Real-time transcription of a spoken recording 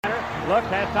looks,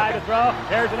 has time to throw.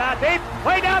 There's an out deep.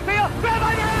 Way downfield. Grab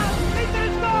on your out. He's going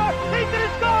to score. He's going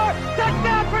to score.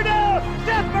 Touchdown Purdue.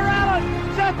 Seth Morales.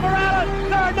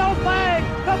 There are no flags.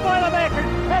 The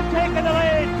Boilermakers have taken the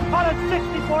lead on a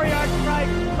 64-yard strike.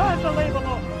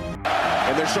 Unbelievable.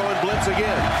 And they're showing blitz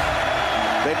again.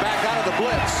 They back out of the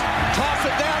blitz. Toss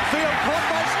it downfield. Caught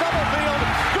by Stubblefield.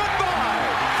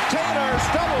 Goodbye. Taylor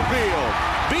Stubblefield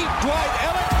beat Dwight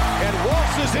Elliott and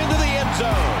waltzes into the end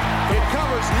zone. It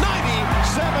covers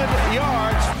 97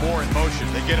 yards. Moore in motion.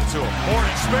 They get it to him. Moore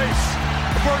in space.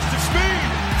 A burst of speed.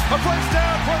 A first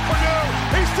down for Purdue.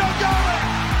 He's still going.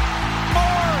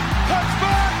 Moore cuts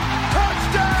back.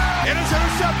 Touchdown. It is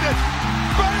intercepted.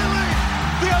 Bailey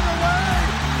the other way.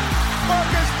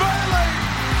 Marcus Bailey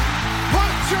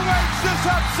punctuates this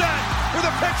upset with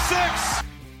a pick six.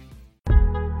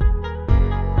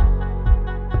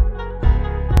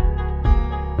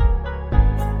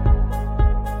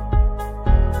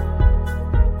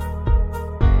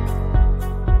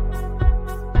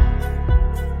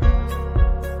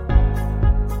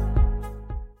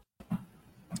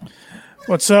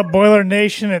 What's up, Boiler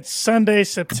Nation? It's Sunday,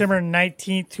 September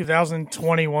 19th,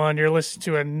 2021. You're listening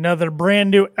to another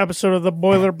brand new episode of the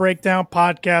Boiler Breakdown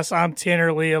Podcast. I'm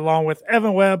Tanner Lee, along with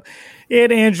Evan Webb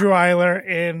and Andrew Eiler.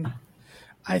 And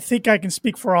I think I can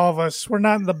speak for all of us. We're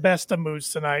not in the best of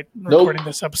moods tonight recording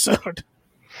this episode.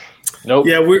 Nope.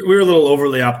 Yeah, we were a little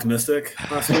overly optimistic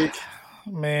last week.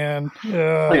 Man.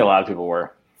 I think a lot of people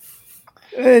were.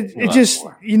 It just,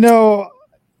 you know,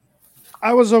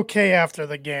 I was okay after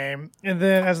the game. And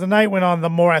then as the night went on, the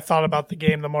more I thought about the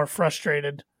game, the more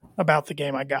frustrated about the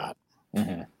game I got.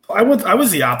 Mm-hmm. I was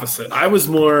the opposite. I was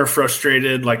more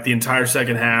frustrated like the entire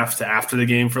second half to after the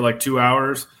game for like 2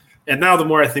 hours. And now the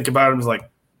more I think about it, I'm like,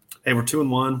 hey, we're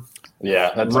 2-1.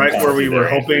 Yeah. That's right where we were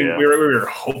hoping we were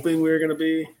hoping we were going to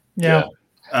be. Yeah.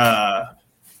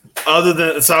 Other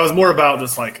than, so I was more about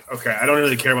just like, okay, I don't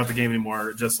really care about the game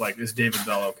anymore. Just like, is David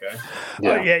Bell okay?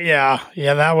 Yeah.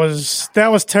 That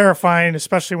was terrifying,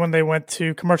 especially when they went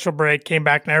to commercial break, came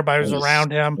back, and everybody was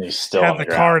around him. Had the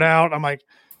card out. I'm like,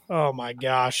 oh my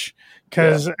gosh,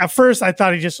 because at first I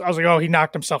thought I was like, oh, he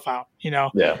knocked himself out. You know,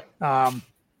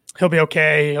 he'll be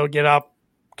okay. He'll get up.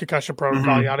 Concussion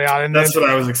protocol, yada yada. And that's then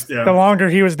what I was. Yeah. The longer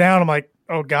he was down, I'm like,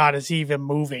 oh God, is he even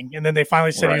moving? And then they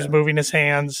finally said he was moving his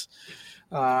hands.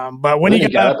 But when he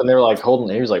got up and they were like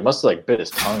holding, he was like, must have like bit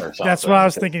his tongue or something. That's what I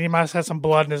was thinking. He must have had some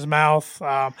blood in his mouth.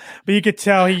 But you could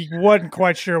tell he wasn't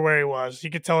quite sure where he was. You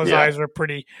could tell his eyes were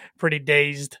pretty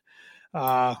dazed.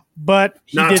 But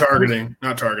not targeting.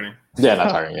 Yeah, not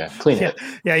targeting. Yeah, clean hit.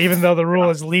 Yeah, even though the rule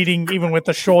is leading, even with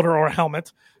the shoulder or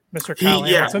helmet. Mr. Kyle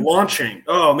Hamilton. Launching.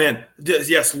 Oh man,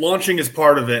 yes, launching is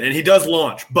part of it, and he does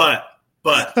launch, but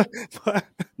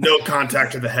no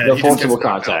contact to the head. No forcible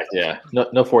contact. Yeah,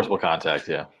 no forcible contact.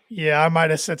 Yeah. Yeah, I might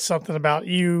have said something about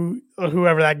you,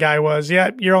 whoever that guy was.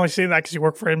 Yeah, you're only saying that because you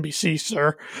work for NBC,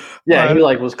 sir. Yeah,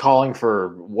 he was calling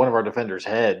for one of our defenders'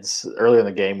 heads earlier in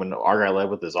the game when our guy led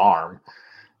with his arm,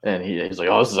 and he's like,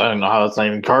 "Oh, I don't know how that's not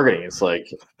even targeting." It's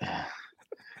like,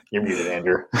 you're muted,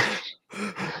 Andrew.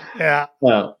 Yeah.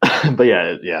 But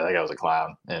that guy was a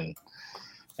clown and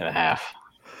a half.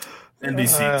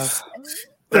 NBC. That was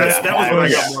what I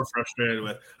got more frustrated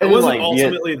with. It wasn't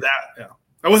ultimately that.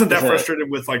 I wasn't that frustrated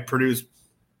with like Purdue's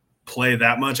play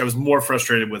that much. I was more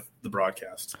frustrated with the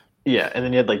broadcast. Yeah, and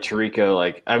then you had like Tirico.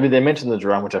 Like, I mean, they mentioned the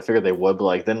drum, which I figured they would, but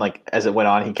like then like as it went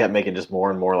on, he kept making just more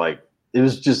and more like it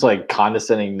was just like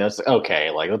condescending. Notes. Okay,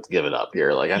 like let's give it up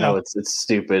here. Like I know it's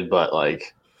stupid, but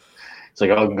like. It's like,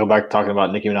 I can go back to talking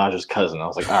about Nicki Minaj's cousin. I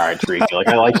was like, all right, Tariq, like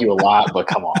I like you a lot, but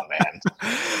come on, man.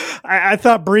 I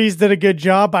thought Breeze did a good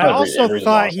job. I also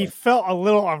thought he felt a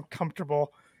little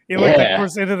uncomfortable. He looked like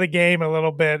towards the end of the game a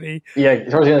little bit. Towards the end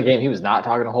of the game, he was not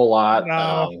talking a whole lot.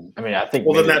 No. I mean, I think.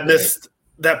 Well, then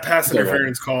that pass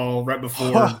interference call right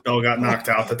before Bell got knocked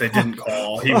out that they didn't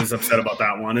call. He was upset about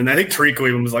that one, and I think Tariq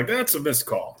even was like, "That's a missed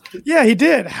call." Yeah, he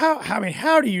did.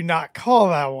 How do you not call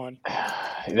that one?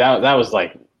 That was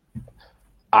like.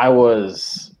 I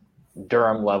was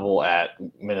Durham level at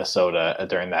Minnesota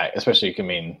during that, especially,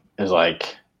 it was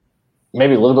like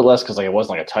maybe a little bit less because like it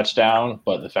wasn't like a touchdown,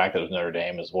 but the fact that it was Notre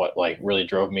Dame is what like really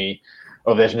drove me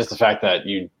over there. And just the fact that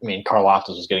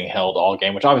Karlaftis was getting held all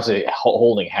game, which obviously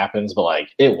holding happens, but like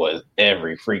it was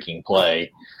every freaking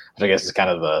play, which I guess is kind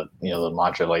of the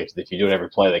mantra, like if you do it every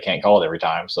play, they can't call it every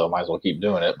time, so might as well keep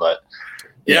doing it. But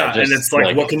and it's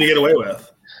like what can you get away with?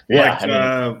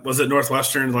 Yeah, was it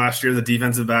Northwestern last year? The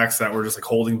defensive backs that were just like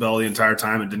holding Bell the entire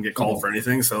time and didn't get called for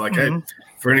anything. So like, hey,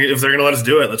 if they're gonna let us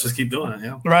do it, let's just keep doing it.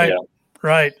 Yeah,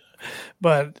 right.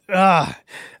 But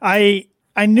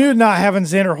I knew not having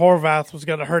Xander Horvath was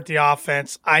going to hurt the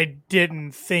offense. I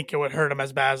didn't think it would hurt him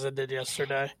as bad as it did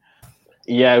yesterday.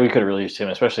 Yeah, we could have really used him,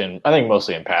 especially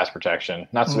mostly in pass protection.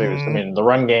 Not so I mean, the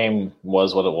run game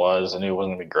was what it was. I knew it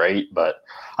wasn't going to be great, but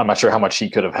I'm not sure how much he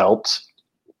could have helped.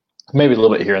 Maybe a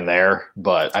little bit here and there,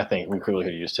 but I think we really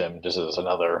could have used him just as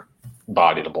another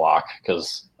body to block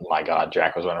because, my God,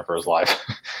 Jack was running for his life.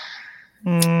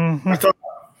 I thought,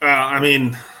 I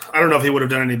don't know if he would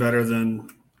have done any better than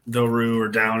Doru or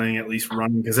Downing, at least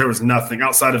running, because there was nothing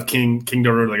outside of King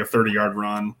Doru, like a 30-yard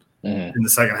run in the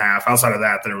second half. Outside of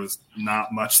that, there was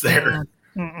not much there.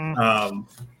 I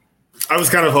was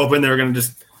kind of hoping they were going to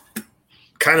just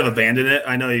kind of abandon it.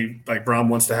 I know Braum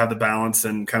wants to have the balance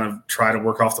and kind of try to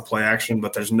work off the play action,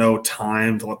 but there's no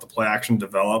time to let the play action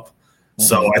develop.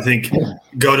 So I think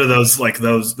go to those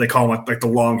they call them like the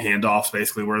long handoffs,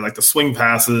 basically, where like the swing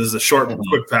passes, the short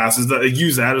quick passes,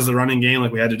 use that as a running game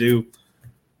like we had to do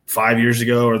 5 years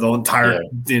ago, or the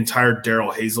entire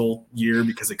Darrell Hazel year,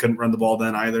 because they couldn't run the ball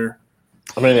then either.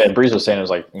 I mean, Breeze was saying it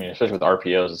was especially with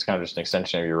RPOs, it's kind of just an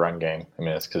extension of your run game. I mean,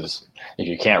 it's because if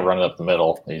you can't run it up the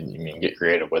middle, you get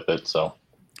creative with it. So,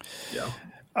 yeah.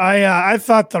 I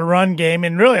thought the run game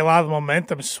and really a lot of the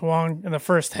momentum swung in the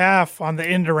first half on the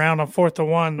end around on 4th and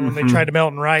 1 when they tried to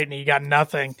Milton Wright and he got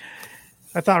nothing.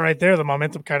 I thought right there the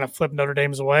momentum kind of flipped Notre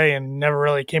Dame's way and never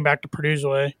really came back to Purdue's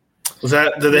way. Was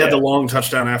that – did they have the long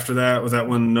touchdown after that? Was that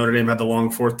when Notre Dame had the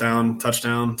long 4th down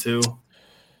touchdown too?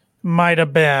 Might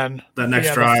have been. That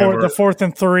next drive. The 4th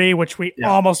and 3, which we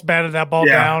almost batted that ball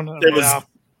down. It was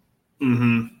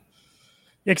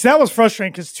Yeah, because that was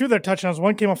frustrating because 2 of their touchdowns,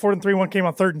 one came on 4th and 3, one came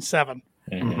on 3rd and 7.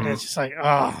 And it's just like,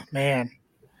 oh, man.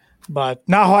 But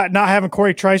not having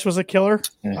Corey Trice was a killer.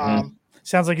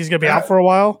 Sounds like he's going to be out for a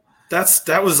while.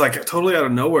 That was like totally out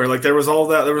of nowhere. Like there was all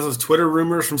that. There was those Twitter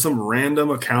rumors from some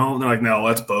random account. And they're like, no,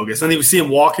 that's bogus. And then you see him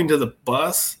walking to the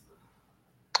bus.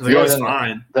 Like, it's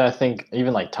fine. I think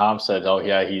even like Tom said, oh,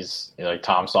 yeah, he's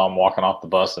Tom saw him walking off the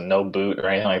bus and no boot or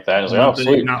anything like that. I was like, oh,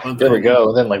 sweet. There we go.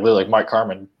 And then literally Mike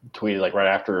Carmen tweeted right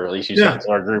after, at least you sent it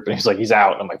to our group, and he's like, he's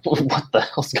out. And I'm like, what the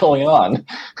hell's going on?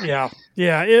 Yeah.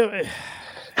 It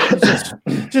was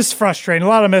just frustrating. A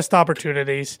lot of missed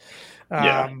opportunities.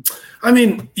 I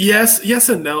mean, yes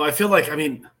and no. I feel like, I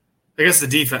guess the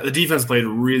defense played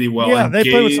really well. Yeah, they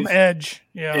played with some edge.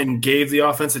 Yeah, and gave the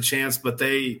offense a chance, but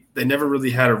they never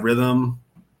really had a rhythm.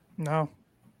 No,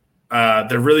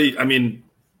 they're really.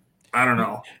 I don't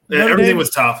know. Everything was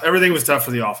tough. Everything was tough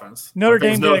for the offense. Notre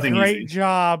Dame did a great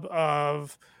job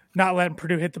of not letting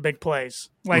Purdue hit the big plays.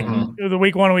 Like the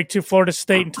week 1 and week 2, Florida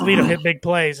State and Toledo hit big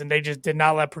plays, and they just did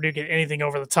not let Purdue get anything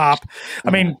over the top.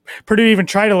 Purdue even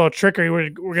tried a little trickery. We're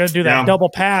going to do that double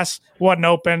pass. Wasn't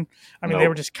open. They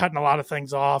were just cutting a lot of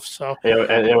things off. So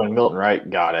and when Milton Wright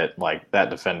got it, like that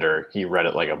defender, he read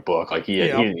it like a book. Like he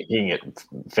didn't get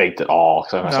faked at all.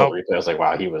 So I was like,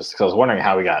 wow, because I was wondering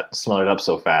how he got smothered up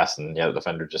so fast, and the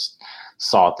defender just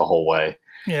saw it the whole way.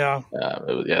 Yeah.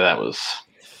 That was.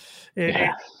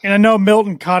 And I know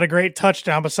Milton caught a great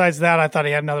touchdown. Besides that, I thought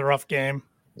he had another rough game.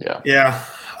 Yeah.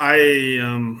 I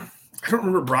don't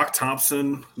remember Brock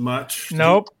Thompson much.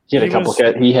 Nope. He had a couple.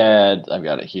 He had. I've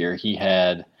got it here. He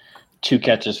had 2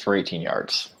 catches for 18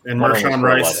 yards. And Mershawn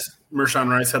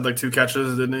Rice had like 2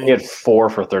 catches, didn't he? He had 4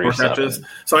 for 37. 4 catches.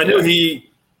 So I knew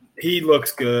he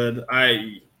looks good.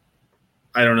 I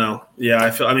don't know. Yeah,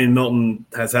 I feel. Milton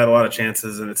has had a lot of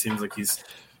chances, and it seems like he's.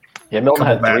 Yeah, Milton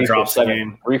had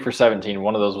 3 for 17.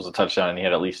 One of those was a touchdown, and he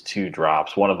had at least 2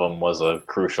 drops. One of them was a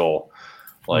crucial,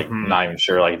 not even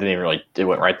sure. Like, it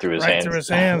went right through his hands. Through his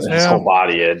hands, his whole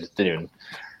body. It didn't even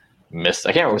miss.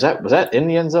 I can't remember. Was that in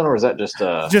the end zone, or was that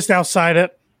just outside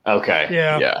it? Okay.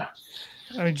 Yeah.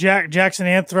 Jackson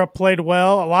Anthrop played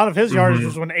well. A lot of his yardage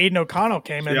was when Aiden O'Connell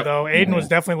came in, though. Aiden was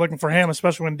definitely looking for him,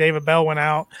 especially when David Bell went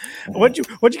out. What'd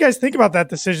you guys think about that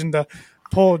decision to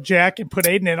pull Jack and put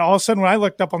Aiden in? All of a sudden, when I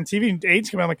looked up on TV, Aiden's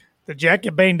coming, I'm like, did Jack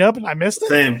get banged up and I missed it?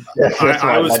 Same.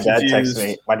 I was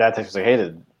confused. My dad texted me,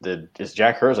 hey, is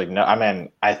Jack hurt? I was like, no,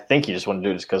 I think he just wanted to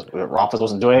do it just because Rothfuss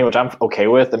wasn't doing anything, which I'm okay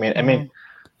with.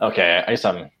 Okay,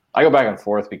 I go back and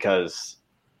forth because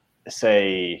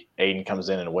say Aiden comes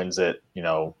in and wins it,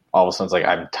 all of a sudden it's like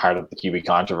I'm tired of the QB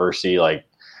controversy,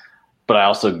 but I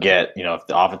also get, if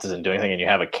the offense isn't doing anything and you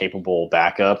have a capable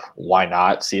backup, why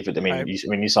not see if it?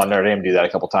 You saw Notre Dame do that a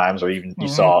couple times, or even you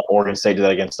saw Oregon State do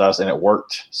that against us, and it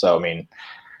worked. So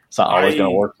it's not always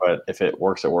going to work, but if it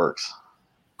works, it works.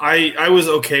 I was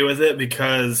okay with it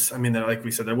because like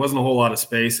we said, there wasn't a whole lot of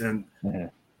space, and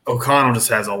O'Connell just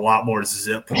has a lot more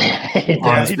zip on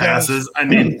his passes. I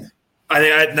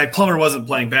think Plummer wasn't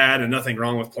playing bad, and nothing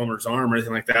wrong with Plummer's arm or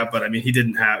anything like that. But he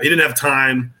didn't have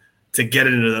time to get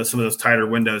it into some of those tighter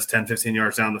windows, 10, 15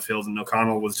 yards down the field, and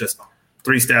O'Connell was just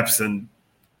 3 steps and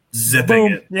zipping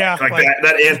Boom. it. Yeah, like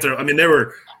that anthem. I mean, they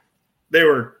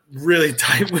were really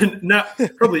tight, not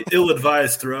probably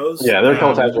ill-advised throws. Yeah, there were a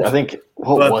couple times. I think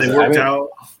but they worked out.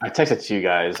 I texted to you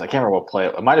guys. I can't remember what play.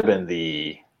 It might have been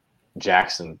the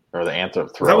Jackson or the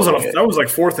Anthrop throw. That was like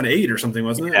 4th and 8 or something,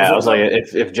 wasn't it? Yeah, it was like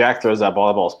if Jack throws that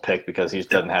ball's picked because he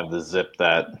doesn't have the zip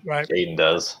that right. Aiden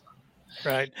does.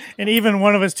 Right, and even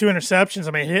one of his 2 interceptions,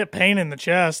 I mean, hit Payne in the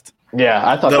chest. Yeah,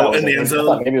 I thought that was in the end zone. I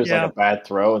thought maybe it was like a bad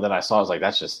throw, and then I saw it was like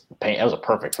that's just Payne. It was a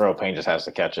perfect throw. Payne just has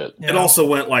to catch it. Yeah. It also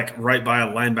went like right by a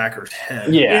linebacker's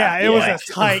head. Yeah, it was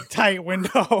a tight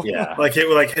window. Yeah, like it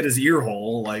would like hit his ear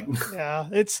hole. Like yeah,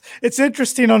 it's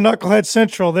interesting on Knucklehead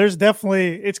Central. There's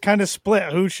definitely it's kind of split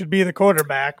who should be the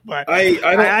quarterback, but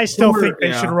I still think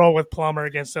they should roll with Plummer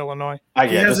against Illinois.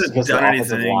 He hasn't done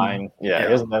anything. Line, he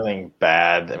hasn't done anything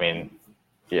bad. I mean,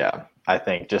 yeah. I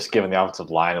think just given the offensive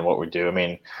line and what we do, I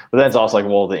mean, but then it's also like,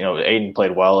 well, Aiden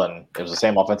played well and it was the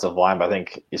same offensive line, but I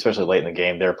think especially late in the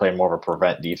game, they were playing more of a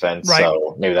prevent defense. Right.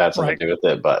 So maybe that had something to do with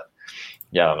it, but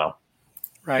yeah, I don't know.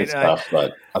 Right. It's tough,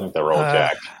 but I think they'll roll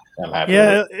Jack. I'm happy.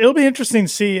 Yeah. It'll be interesting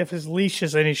to see if his leash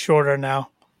is any shorter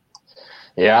now.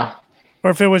 Yeah.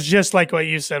 Or if it was just like what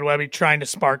you said, Webby, trying to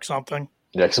spark something.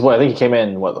 Yeah. Cause I think he came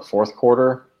in, the 4th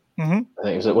quarter? Mm-hmm. I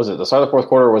think was it the start of the 4th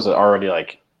quarter or was it already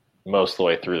like, most of the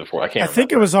way through the 4th. I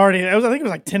think it was already. I think it was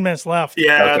like 10 minutes left.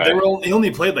 Yeah, okay. He only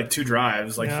played like 2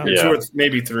 drives, 2 or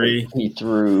maybe 3. He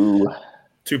threw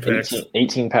 2 picks,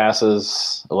 18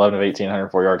 passes, 11 of 18,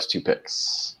 104 yards, 2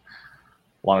 picks.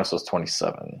 Longest was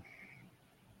 27.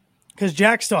 Because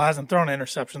Jack still hasn't thrown an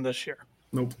interception this year.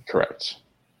 Nope. Correct.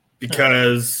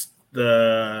 Because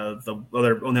the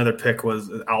only other pick was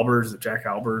Albers, Jack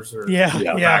Albers, or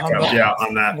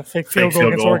on that the fake field goal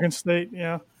against Oregon State.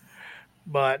 Yeah.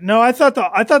 But no, I thought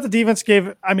the defense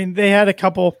gave. I mean, they had a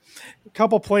couple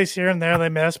plays here and there they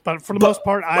missed, but for the most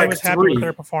part, I was happy with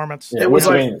their performance. Yeah, it was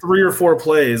 3 or 4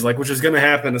 plays, which is going to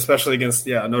happen, especially against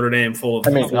Notre Dame, full of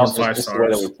 4 and 5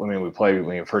 stars. We play.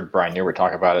 We've heard Brian Newber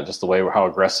talk about it, just the way how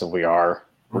aggressive we are.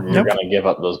 We're going to give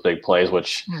up those big plays,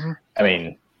 which I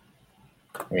mean,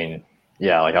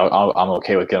 yeah, like I'm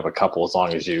okay with giving up a couple as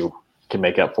long as you can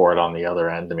make up for it on the other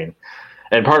end. I mean.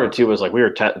 And part of it too was like we were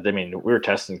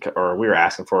testing or we were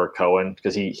asking for Cohen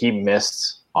because he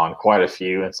missed on quite a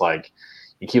few. It's like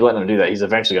you keep letting him do that, he's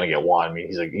eventually going to get one. I mean,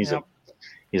 he's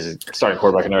a starting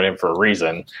quarterback in Notre Dame for a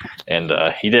reason, and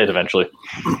he did eventually.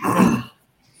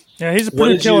 Yeah, he's a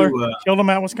pretty killer. Killed him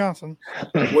at Wisconsin.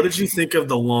 What did you think of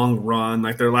the long run,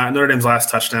 like Notre Dame's last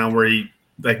touchdown, where he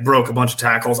like broke a bunch of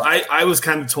tackles? I was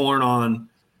kind of torn on,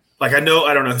 like I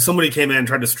don't know, somebody came in and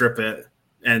tried to strip it.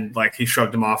 And like he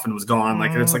shrugged him off and was gone.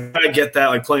 Like and it's like I get that,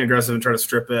 like playing aggressive and try to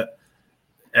strip it,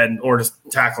 or just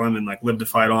tackle him and like live to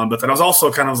fight on. But then I was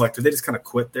also kind of like, did they just kind of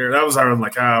quit there? That was I'm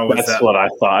like, that's what I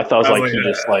thought. I thought it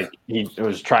was he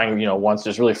was trying, once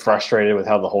just really frustrated with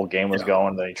how the whole game was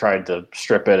going. Then he tried to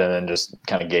strip it and then just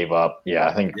kind of gave up. Yeah,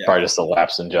 I think probably just a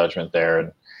lapse in judgment there.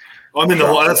 And well, I mean,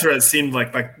 that's what it seemed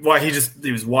like why he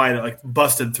was wide, like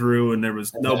busted through, and there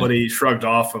was nobody shrugged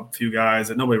off a few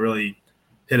guys, and nobody really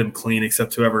hit him clean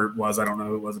except whoever it was. I don't know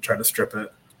who it was that tried to strip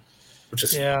it, which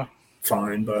is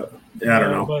fine, but I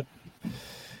don't know. But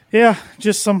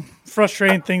just some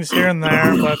frustrating things here and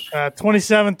there. But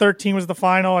 27-13 was the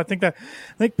final. I think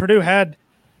Purdue had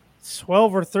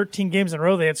 12 or 13 games in a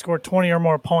row they had scored 20 or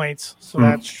more points, so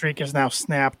that streak is now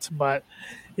snapped. But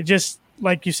it just,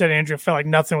 like you said, Andrew, felt like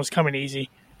nothing was coming easy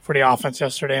for the offense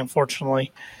yesterday,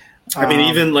 unfortunately. I mean,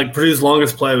 even like Purdue's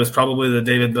longest play was probably the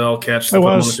David Bell catch. It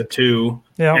was with the 2.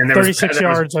 Yeah, and 36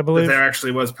 yards, I believe. There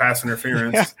actually was pass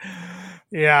interference.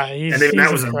 He's that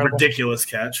was incredible. a ridiculous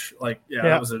catch.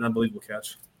 That was an unbelievable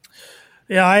catch.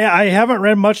 Yeah, I haven't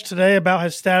read much today about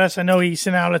his status. I know he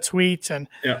sent out a tweet, and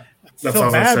I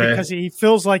feel bad because he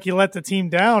feels like he let the team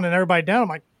down and everybody down. I'm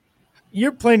like,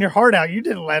 you're playing your heart out. You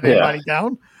didn't let anybody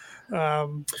down.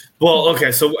 Well,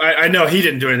 okay, so I know he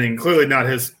didn't do anything. Clearly not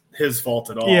his fault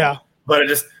at all. Yeah. But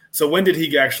so when did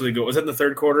he actually go? Was it in the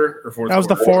 3rd quarter or 4th? That was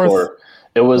quarter? the 4th.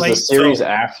 It was the series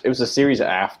after. It was the series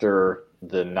after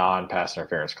the non-pass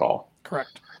interference call.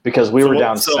 Correct. Because we were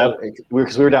down 7. We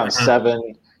were down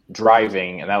 7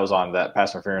 driving, and that was on that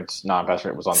pass interference. Non-pass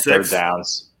interference was on 6. 3rd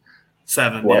downs.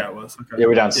 7, it was. Okay. Yeah, we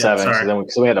were down 7.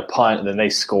 So we had a punt, and then they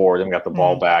scored, and we got the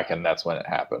ball back, and that's when it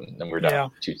happened. And we were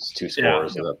down two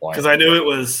scores at that point. Because I knew it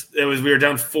was we were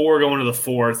down 4 going to the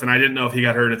 4th, and I didn't know if he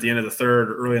got hurt at the end of the 3rd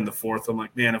or early in the 4th. I'm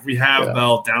like, man, if we have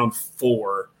Bell down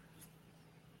 4,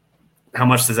 how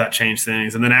much does that change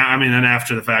things? And then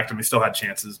after the fact, we still had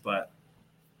chances, but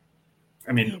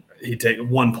I mean, he'd take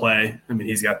one play. I mean,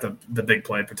 he's got the big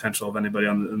play potential of anybody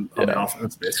on the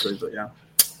offense, basically.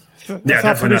 But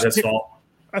definitely not his fault.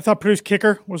 I thought Purdue's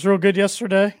kicker was real good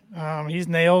yesterday. He's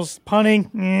nails.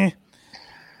 Punting,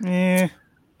 Yeah.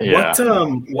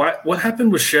 What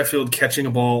happened with Sheffield catching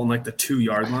a ball on like the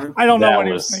 2-yard line? I don't know what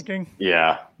he was thinking.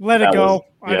 Yeah, let it go.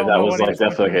 That was like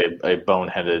definitely a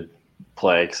boneheaded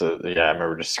play. So I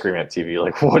remember just screaming at TV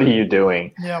like, "What are you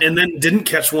doing?" Yeah. And then didn't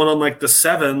catch one on like the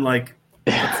 7, like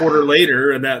a quarter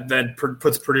later, and that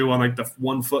puts Purdue on like the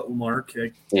 1 foot mark.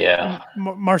 Like,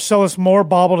 Marcellus Moore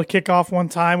bobbled a kickoff one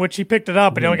time, which he picked it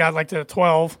up, and he only got like to the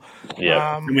 12.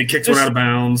 Yeah, and we kicked one out of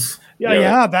bounds.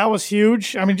 Yeah, that was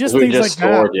huge. I mean, just we things just like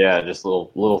scored, that. Yeah, just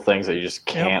little things that you just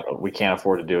can't. We can't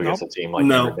afford to do against a team like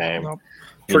Notre Dame. Nope.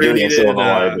 You do it against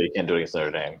Illinois, but you can't do it against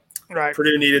Notre Dame. Right.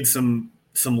 Purdue needed some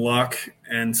luck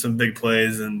and some big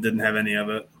plays, and didn't have any of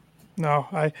it. No,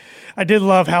 I did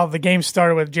love how the game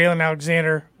started with Jalen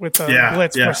Alexander with the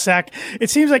blitz for sack.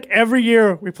 It seems like every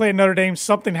year we play at Notre Dame,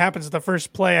 something happens at the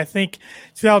first play. I think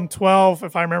 2012,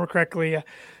 if I remember correctly,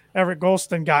 Everett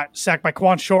Golston got sacked by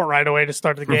Quan Short right away to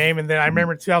start the game. And then I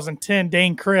remember 2010,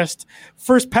 Dane Christ,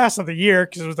 first pass of the year,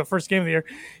 because it was the first game of the year,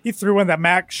 he threw one that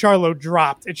Mac Charlo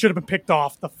dropped. It should have been picked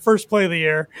off the first play of the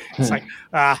year. It's like,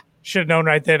 should have known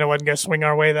right then it wasn't going to swing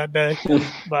our way that day.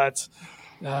 But,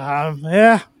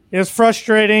 it was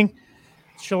frustrating.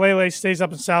 Shillelagh stays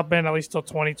up in South Bend at least till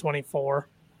 2024.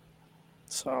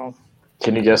 So,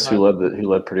 can you guess who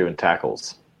led Purdue in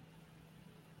tackles?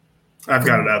 I've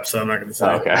got it up, so I'm not going to say.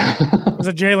 Okay. Was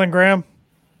it Jalen Graham?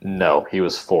 No, he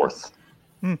was 4th.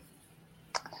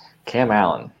 Cam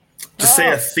Allen. Just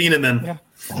say a Thieneman.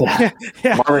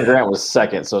 Yeah. Marvin Grant was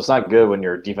 2nd, so it's not good when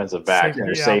your defensive back and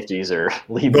your safeties are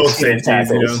leading both safeties.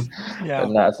 tackles. Yeah,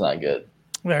 that's not good.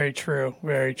 Very true.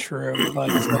 Very true.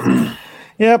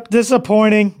 But,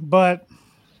 disappointing, but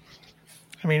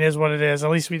I mean, it is what it is.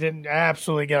 At least we didn't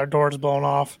absolutely get our doors blown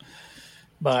off.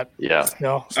 But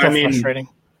still frustrating.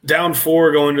 Down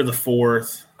 4 going to the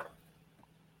 4th,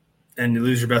 and you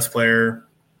lose your best player.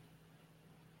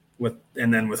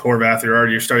 And then with Horvath, you're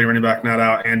already your starting running back not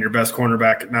out, and your best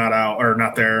cornerback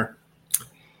not there.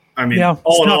 I mean,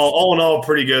 all in all,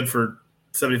 pretty good for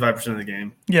 75% of the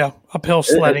game. Yeah, uphill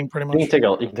sledding pretty much. You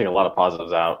can take a lot of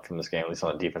positives out from this game, at least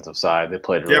on the defensive side. They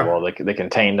played really well. They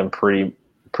contained them pretty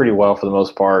well for the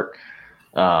most part.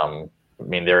 I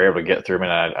mean, they were able to get through. I mean,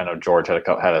 I know George had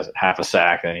a half a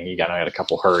sack, and he had a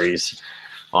couple hurries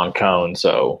on Cone.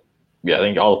 So, I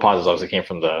think all the positives obviously came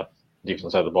from the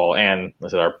defensive side of the ball. And I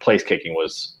said our place kicking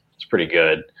was pretty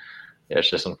good.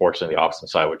 It's just unfortunately the offensive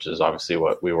side, which is obviously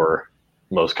what we were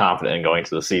most confident in going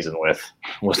to the season with,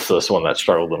 was this one that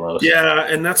struggled the most. Yeah,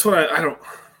 and that's what I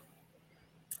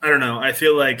don't know. I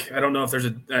feel like I don't know if there's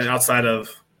outside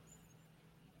of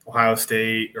Ohio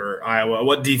State or Iowa,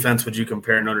 what defense would you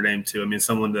compare Notre Dame to? I mean,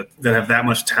 someone that have that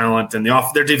much talent, and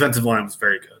their defensive line was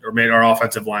very good, or made our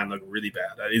offensive line look really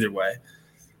bad. Either way.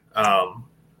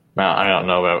 Well, I don't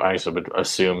know. I would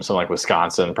assume something like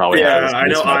Wisconsin probably. Yeah, I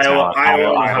know Iowa,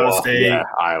 Ohio State,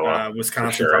 Iowa,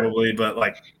 Wisconsin probably, but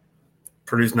like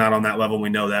Purdue's not on that level. We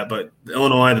know that, but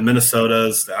Illinois, the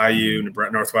Minnesotas, the IU,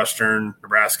 Northwestern,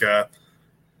 Nebraska,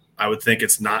 I would think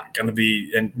it's not going to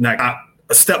be, and not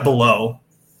a step below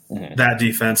that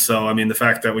defense. So, I mean, the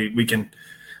fact that we can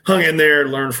hung in there,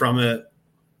 learn from it,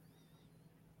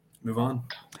 move on.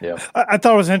 Yeah, I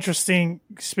thought it was interesting,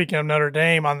 speaking of Notre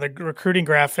Dame, on the recruiting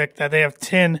graphic that they have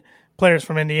 10 players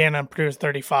from Indiana and Purdue is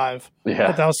 35. Yeah.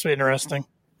 But that was interesting.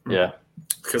 Yeah.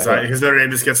 Because Notre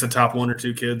Dame just gets the top 1 or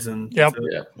 2 kids. And Yep.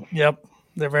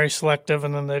 They're very selective,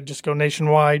 and then they just go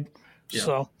nationwide. Yep.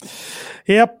 So,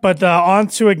 but on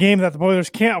to a game that the Boilers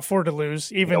can't afford to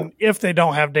lose, even if they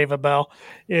don't have David Bell,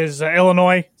 is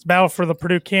Illinois. It's battle for the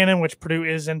Purdue Cannon, which Purdue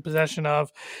is in possession of.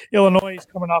 Illinois is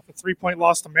coming off a 3-point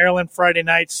loss to Maryland Friday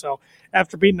night. So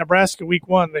after beating Nebraska week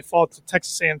 1, they fall to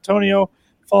Texas San Antonio,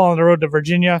 fall on the road to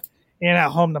Virginia, and at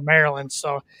home to Maryland.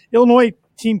 So Illinois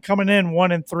team coming in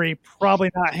 1-3,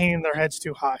 probably not hanging their heads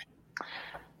too high.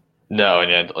 No,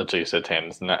 and until you said, Tam,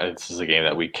 this is a game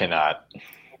that we cannot.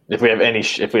 If we have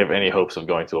any hopes of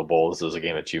going to a bowl, this is a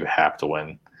game that you have to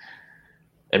win.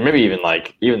 And maybe even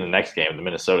the next game, the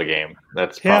Minnesota game,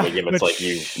 that's probably a game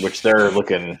that's which they're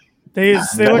looking. They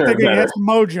look like they had some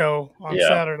mojo on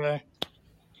Saturday.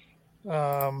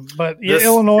 But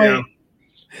Illinois,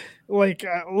 look,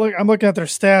 I'm looking at their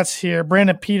stats here.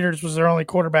 Brandon Peters was their only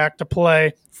quarterback to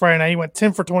play Friday night. He went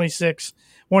 10 for 26,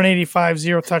 185,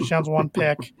 0 touchdowns, 1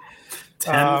 pick.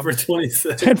 10 for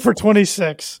 26. 10 for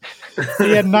 26.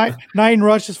 He had nine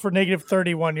rushes for negative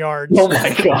 31 yards. Oh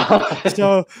my god!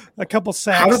 So a couple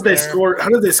sacks. How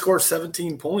did they score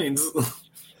 17 points?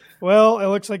 Well, it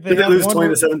looks like they lose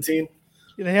 20-17.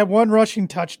 They had one rushing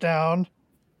touchdown,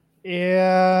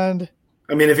 and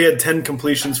I mean, if he had 10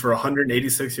 completions for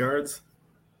 186 yards,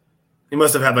 he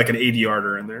must have had like an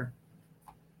 80-yarder in there.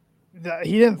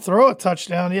 He didn't throw a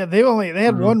touchdown. Yeah, they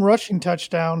had one rushing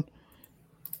touchdown.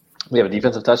 We have a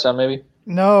defensive touchdown, maybe?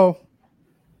 No,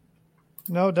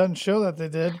 it doesn't show that they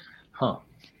did. Huh.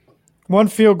 One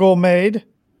field goal made.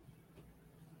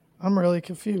 I'm really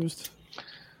confused.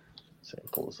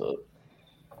 Pull this up.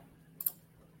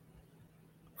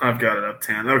 I've got it up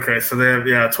 10. Okay, so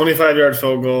they have 25-yard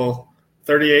field goal,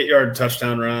 38-yard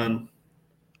touchdown run,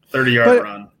 30-yard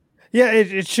run. Yeah,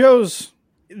 it shows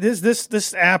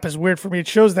this app is weird for me. It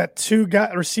shows that two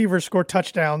receivers score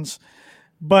touchdowns,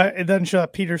 but it doesn't show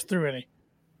that Peters threw any.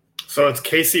 So it's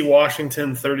Casey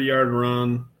Washington 30-yard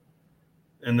run,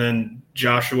 and then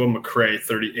Joshua McCray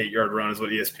 38-yard run is what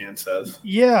ESPN says.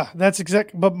 Yeah, that's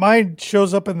exact. But mine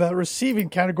shows up in the receiving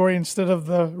category instead of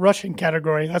the rushing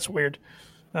category. That's weird.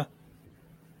 I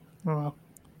don't know.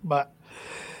 But,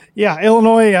 yeah,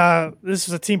 Illinois, this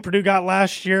is a team Purdue got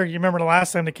last year. You remember the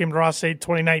last time they came to Ross-Ade,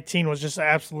 2019, was just an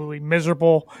absolutely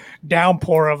miserable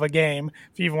downpour of a game,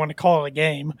 if you even want to call it a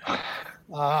game.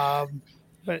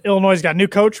 But Illinois' got a new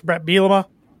coach, Brett Bielema,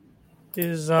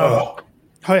 is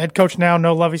head coach now.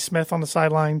 No Lovie Smith on the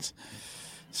sidelines.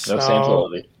 No Sam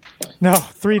Lovie. No,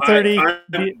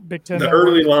 3:30 Big Ten. The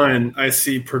early line, I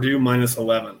see Purdue minus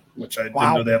 11, which I didn't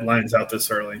know they had lines out this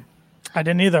early. I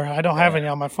didn't either. I don't have any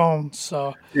on my phone,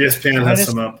 so ESPN has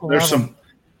some up. There's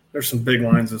some big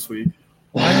lines this week.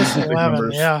 Minus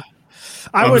 11, yeah.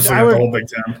 I would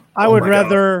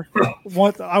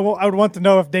want to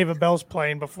know if David Bell's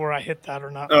playing before I hit that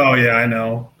or not. Oh yeah, I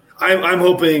know. I'm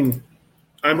hoping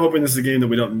this is a game that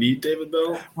we don't need David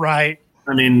Bell. Right.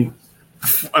 I mean,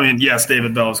 yes,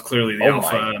 David Bell is clearly the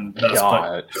alpha and best,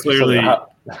 but clearly,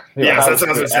 yes, that's what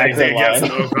I was saying. Against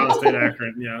an Ohio State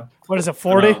Akron, yeah. What is it,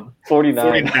 40?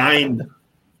 49.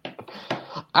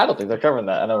 I don't think they're covering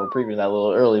that. I know we're previewing that a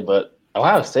little early, but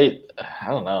Ohio State, I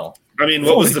don't know. I mean,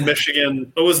 what was the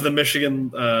Michigan?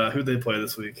 Who'd they play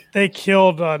this week? They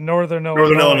killed Northern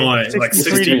Illinois, like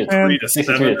 63 to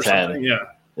 7 or 10. something. Yeah.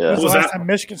 When was the last time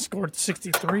Michigan scored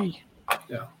 63?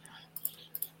 Yeah.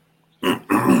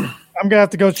 I'm gonna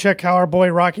have to go check how our boy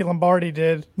Rocky Lombardi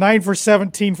did. 9 for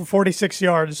 17 for 46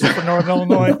 yards for Northern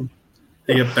Illinois.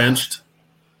 He got benched.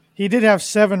 He did have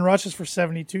 7 rushes for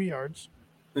 72 yards.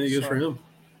 Good for him.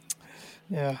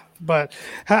 Yeah, but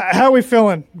how are we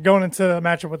feeling going into the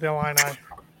matchup with the Illini?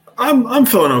 I'm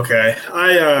feeling okay.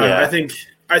 I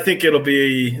think it'll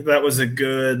be that was a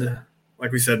good,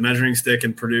 like we said, measuring stick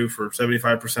in Purdue for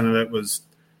 75% of it was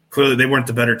clearly they weren't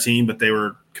the better team, but they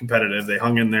were competitive. They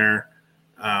hung in there.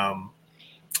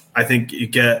 I think you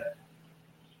get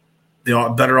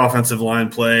the better offensive line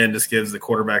play and just gives the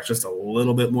quarterback just a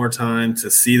little bit more time to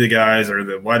see the guys or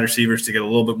the wide receivers to get a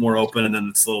little bit more open, and then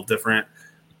it's a little different.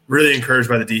 Really encouraged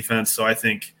by the defense, so I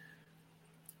think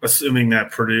assuming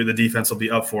that Purdue, the defense will be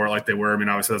up for it like they were. I mean,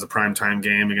 obviously that's a primetime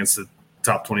game against the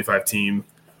top 25 team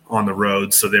on the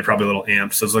road, so they're probably a little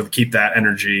amped. So it's like to keep that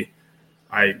energy,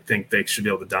 I think they should be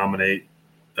able to dominate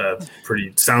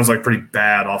sounds like pretty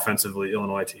bad offensively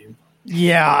Illinois team.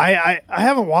 Yeah, I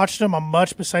haven't watched them on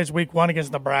much besides week 1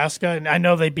 against Nebraska, and I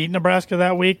know they beat Nebraska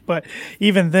that week, but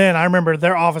even then I remember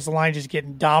their offensive line just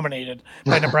getting dominated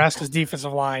by Nebraska's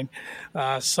defensive line.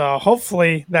 So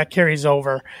hopefully that carries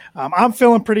over. I'm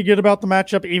feeling pretty good about the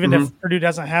matchup, even if Purdue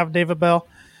doesn't have David Bell.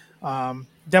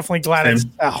 Definitely glad it's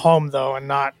at home, though, and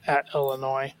not at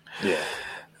Illinois.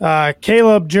 Yeah.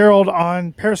 Caleb Gerald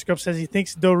on Periscope says he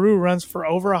thinks Doru runs for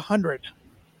over 100.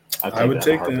 I would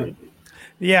take that.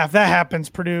 Yeah, if that happens,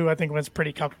 Purdue, I think, wins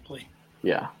pretty comfortably.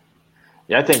 Yeah.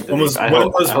 Yeah, I think I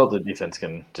hope the defense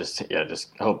can just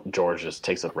hope George just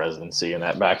takes up residency in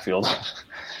that backfield.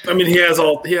 I mean, he has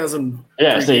them.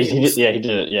 Yeah, so he did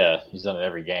it. Yeah, he's done it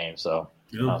every game, so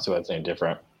I don't see why it's any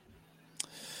different.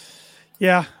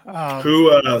 Yeah.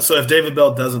 So if David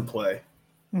Bell doesn't play,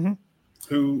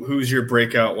 who's your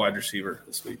breakout wide receiver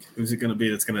this week? Who's it going to be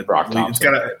that's going to Brock Thompson? It's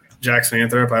got Jackson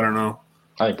Anthrop. I don't know.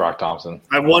 I think Brock Thompson.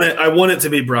 I want it to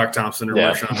be Brock Thompson or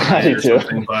Marshawn Rice or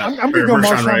something. But I'm going to go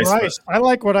Marshawn Rice. I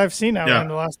like what I've seen in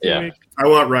the last 2 weeks. I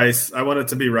want Rice. I want it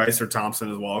to be Rice or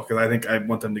Thompson as well because I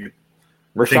want them to get.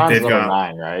 Marshawn's number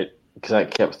 9, right? Because I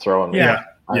kept throwing. Yeah.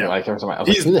 Like every time I was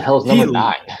like, who the hell is number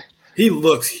 9? He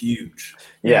looks huge.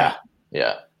 Yeah.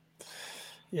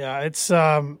 It's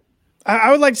I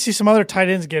would like to see some other tight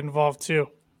ends get involved too.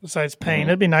 Besides Payne,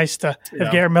 it'd be nice to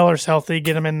if Garrett Miller's healthy,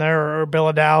 get him in there or Bill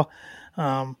Adow.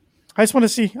 I just want to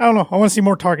see. I don't know. I want to see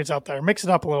more targets out there. Mix it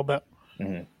up a little bit.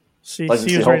 Mm-hmm. See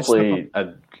hopefully,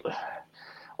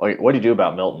 what do you do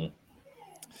about Milton?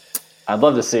 I'd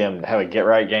love to see him have a get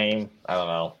right game. I don't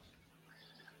know.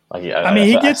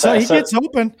 He gets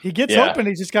open. He gets open.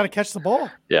 He's just got to catch the ball.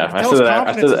 Yeah, I said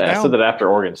that after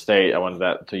Oregon State. I wanted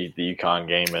that to the UConn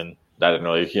game, and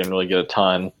he didn't really get a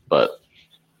ton. But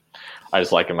I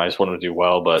just like him. I just want him to do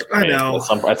well. But I know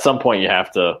at some point you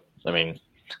have to. I mean,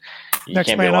 you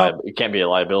can't be a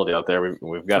liability out there.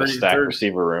 We've got a stacked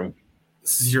receiver room.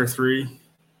 This is year 3.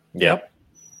 Yep.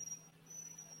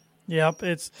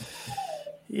 It's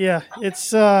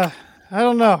I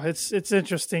don't know. It's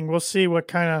interesting. We'll see what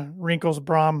kind of wrinkles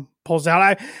Brom pulls out.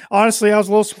 I was a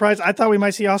little surprised. I thought we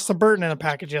might see Austin Burton in a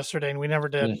package yesterday, and we never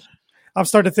did. I'm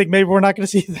starting to think maybe we're not going to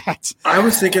see that. I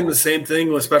was thinking the same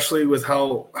thing, especially with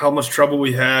how much trouble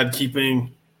we had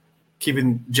keeping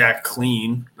Jack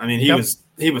clean. I mean,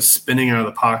 he was spinning out of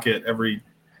the pocket every.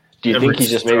 Do you think he's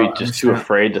just too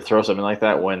afraid to throw something like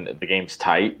that when the game's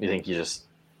tight? Do you think he's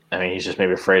just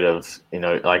maybe afraid of,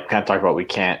 like kind of talk about we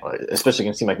can't, especially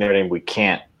against a team like Notre Dame, we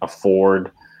can't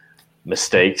afford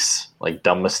mistakes, like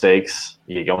dumb mistakes.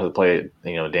 You go into the play,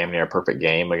 damn near a perfect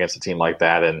game against a team like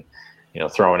that, and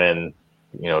throwing in,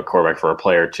 a quarterback for a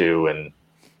play or two, and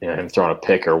him throwing a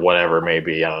pick or whatever it may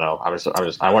be. I don't know.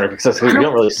 I wonder because we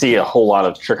don't really see a whole lot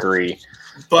of trickery,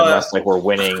 unless like we're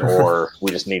winning or we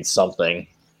just need something.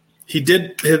 He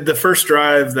did the first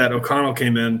drive that O'Connell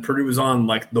came in. Purdue was on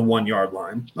like the 1 yard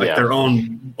line, their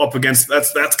own up against.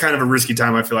 That's kind of a risky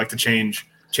time. I feel like to change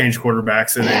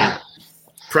quarterbacks in a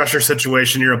pressure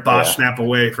situation. You're a botch snap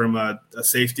away from a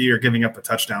safety or giving up a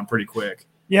touchdown pretty quick.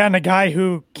 Yeah, and a guy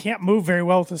who can't move very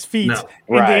well with his feet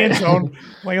in the end zone.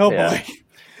 Like, boy,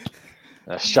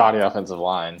 a shoddy offensive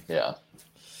line. Yeah.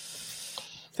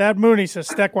 Thad Mooney says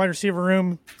stack wide receiver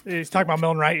room. He's talking about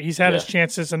Milton, right? He's had his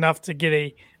chances enough to get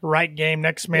a right game.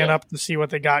 Next man up to see what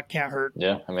they got. Can't hurt.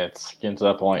 Yeah, I mean, it's getting to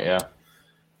that point,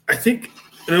 I think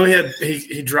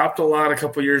he dropped a lot a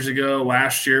couple years ago.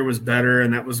 Last year was better,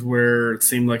 and that was where it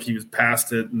seemed like he was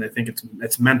past it, and I think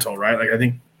it's mental, right? Like I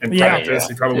think in practice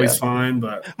he probably is fine,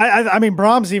 but I mean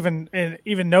Brahms even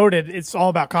noted it's all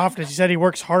about confidence. He said he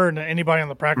works harder than anybody on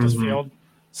the practice field.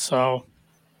 So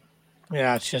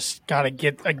yeah, it's just got to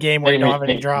get a game where you don't have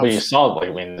any drops. But you saw,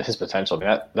 his potential. I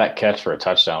mean, that catch for a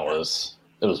touchdown was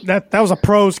that was a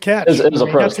pro's catch. It was a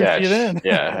pro's catch.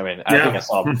 Yeah, I mean, I think I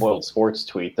saw a Boiled Sports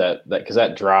tweet that because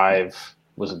that drive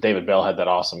was David Bell had that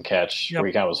awesome catch where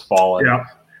he kind of was falling. Yeah,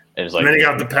 and then he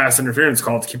got the pass interference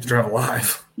call to keep the drive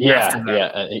alive. Yeah.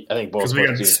 I think Boiled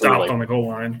Sports we got stopped on the goal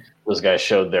line. Those guys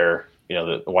showed their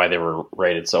why they were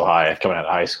rated so high coming out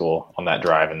of high school on that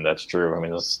drive, and that's true. I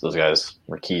mean, those guys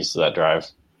were keys to that drive.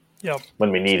 Yep.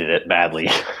 When we needed it badly.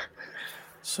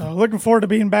 So looking forward to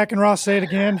being back in Ross-Ade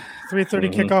again.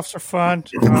 3:30 kickoffs are fun.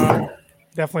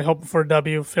 Definitely hoping for a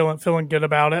W. Feeling good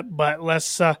about it. But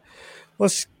let's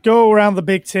go around the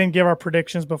Big Ten, give our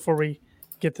predictions before we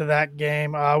get to that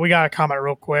game. We got a comment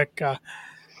real quick.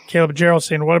 Caleb Gerald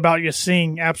saying, "What about you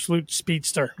seeing absolute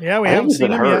speedster?" Yeah, we haven't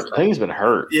seen him yet. I think he's been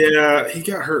hurt. Yeah, he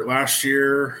got hurt last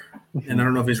year, and I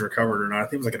don't know if he's recovered or not. I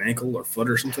think it was like an ankle or foot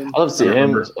or something. I'd love to see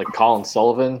him, like Colin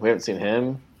Sullivan. We haven't seen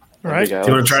him. Right. Do you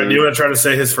want to try to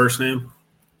say his first name,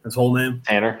 his whole name?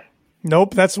 Tanner.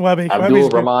 Nope, that's Webby. Abdul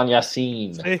Rahman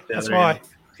Yassin. See, that's why.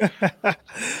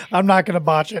 I'm not going to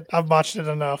botch it. I've botched it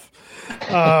enough.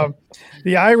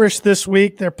 The Irish this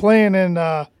week, they're playing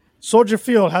in Soldier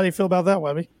Field. How do you feel about that,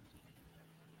 Webby?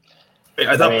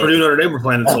 I thought Purdue Notre Dame were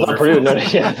playing in Soldier Field.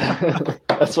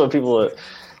 That's what people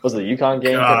 – was it the UConn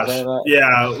game?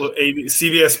 Yeah,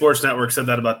 CBS Sports Network said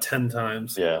that about 10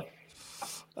 times. Yeah.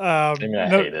 I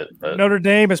hate it. But. Notre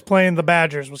Dame is playing the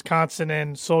Badgers, Wisconsin,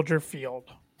 in Soldier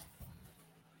Field.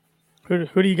 Who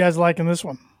do you guys like in this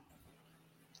one?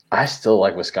 I still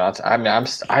like Wisconsin. I mean,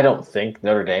 I don't think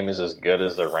Notre Dame is as good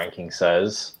as their ranking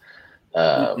says.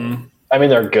 I mean,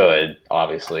 they're good.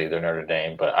 Obviously, they're Notre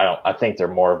Dame, but I think they're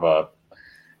more of a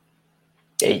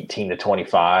 18 to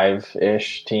 25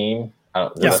 ish team.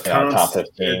 They're not top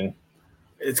 15.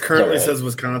 It currently says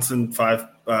Wisconsin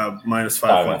minus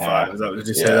 5.5. Did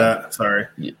you say that? Sorry.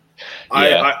 Yeah.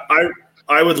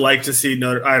 I would like to see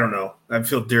Notre. I don't know. I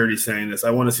feel dirty saying this.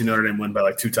 I want to see Notre Dame win by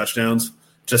like 2 touchdowns,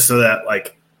 just so that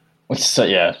like. Feel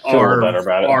better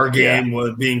about it. Our game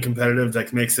with being competitive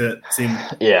like makes it seem.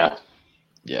 Yeah.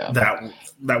 That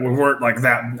we weren't like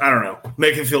that. I don't know.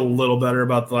 Make it feel a little better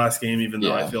about the last game, even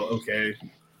though I feel okay.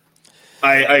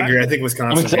 I agree. I think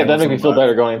Wisconsin. That made me feel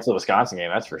better going into the Wisconsin game.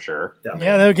 That's for sure.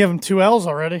 Yeah, they'll give them 2 L's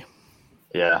already.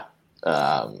 Yeah.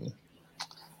 I'm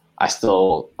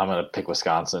going to pick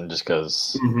Wisconsin just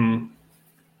because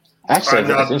Actually,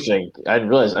 that's interesting. I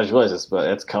just realized this, but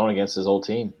it's Cone against his old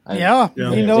team. He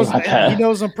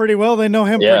knows them pretty well. They know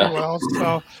him pretty well.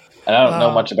 So, and I don't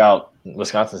know much about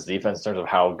Wisconsin's defense in terms of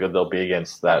how good they'll be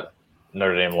against that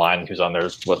Notre Dame line, who's on their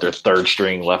third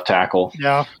string left tackle.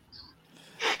 Yeah.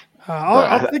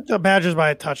 I'll think the Badgers by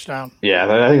a touchdown. Yeah,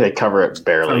 I think they cover it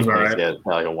barely. Right. Get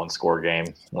like a one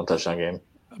touchdown game.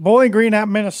 Bowling Green at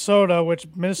Minnesota, which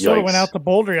Minnesota went out to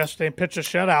Boulder yesterday and pitched a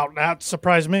shutout. That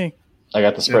surprised me. I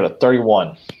got the spread of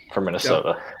 31 for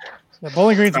Minnesota. The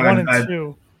Bowling Green's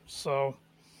 1-2. So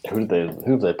who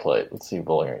have they played? Let's see.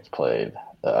 Bowling Green's played.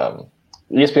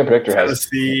 ESPN predictor has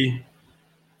Tennessee.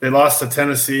 They lost to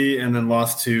Tennessee and then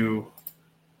lost to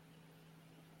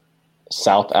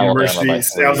South Alabama.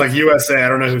 I was like USA. I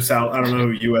don't know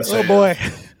who USA. Oh boy.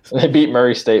 They beat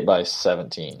Murray State by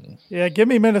 17. Yeah, give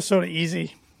me Minnesota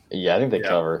easy. Yeah, I think they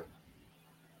cover.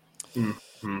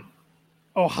 Mm-hmm.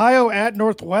 Ohio at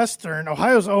Northwestern.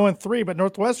 Ohio's 0-3, but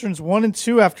Northwestern's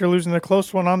 1-2 after losing the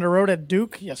close one on the road at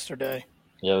Duke yesterday.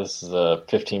 Yeah, this is a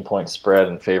 15-point spread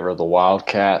in favor of the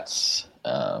Wildcats.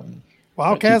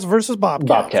 Wildcats versus Bobcats.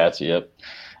 Bobcats, yep.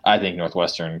 I think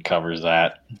Northwestern covers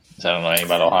that. I don't know anything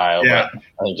about Ohio, but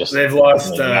I think just they've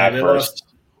lost.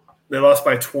 They lost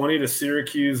by 20 to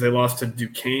Syracuse. They lost to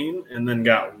Duquesne and then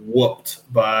got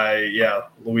whooped by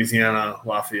Louisiana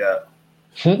Lafayette.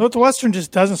 Northwestern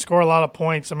just doesn't score a lot of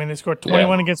points. I mean, they scored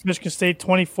 21 against Michigan State,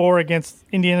 24 against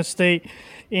Indiana State,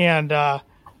 and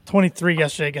 23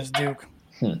 yesterday against Duke.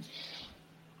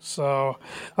 So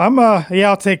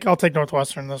I'll take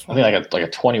Northwestern in this one. I think like a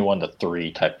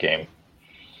 21-3 type game.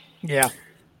 Yeah.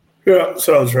 Yeah,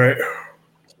 sounds right.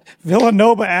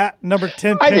 Villanova at number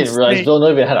 10. I didn't realize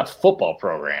Villanova had a football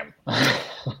program.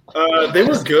 They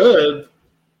were good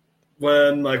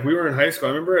when we were in high school.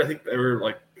 I remember. I think they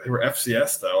were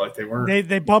FCS though. Like they weren't.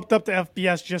 They bumped up to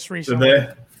FBS just recently.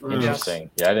 Did they? Interesting.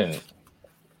 Yeah,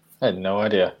 I had no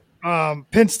idea.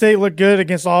 Penn State looked good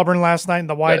against Auburn last night in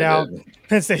the whiteout.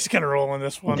 Penn State's gonna roll in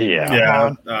this one.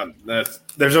 Yeah.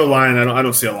 There's no line. I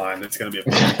don't see a line. It's gonna be a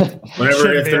big.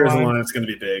 If there is a line, it's gonna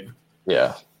be big.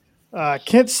 Yeah.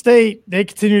 Kent State, they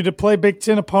continue to play Big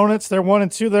Ten opponents. They're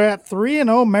 1-2. They're at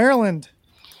 3-0. Maryland.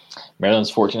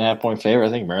 Maryland's 14.5-point favorite. I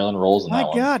think Maryland rolls in that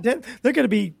one. My God, they're going to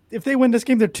be – if they win this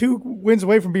game, they're 2 wins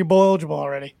away from being bowl eligible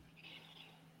already.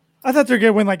 I thought they were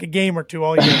going to win like a game or two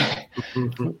all year. Who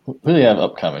do they have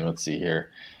upcoming? Let's see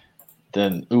here.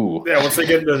 Then, once they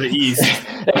get into the East,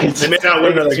 they may not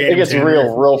win another game. It gets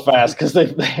real fast because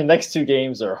the next 2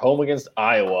 games are home against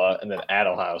Iowa and then at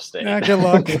Ohio State. Yeah, good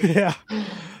luck. Yeah.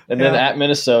 And then at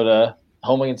Minnesota,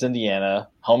 home against Indiana,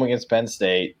 home against Penn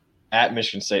State, at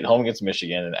Michigan State, home against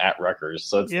Michigan, and at Rutgers.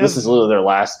 So this is literally their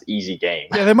last easy game.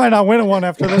 Yeah, they might not win one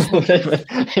after this one.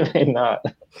 They may not.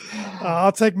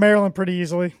 I'll take Maryland pretty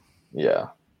easily. Yeah.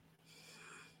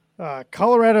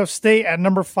 Colorado State at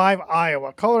number 5,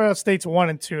 Iowa. Colorado State's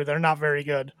 1-2. They're not very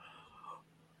good.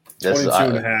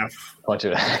 22.5.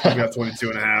 22.5. I've got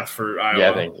 22.5 for Iowa.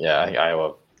 Yeah, I think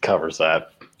Iowa covers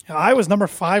that. Iowa's number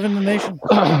 5 in the nation.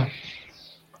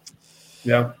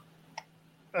 Yeah.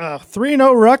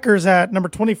 3-0 Rutgers at number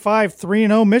 25,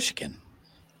 3-0 Michigan.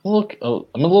 Look, I'm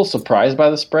a little surprised by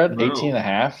the spread,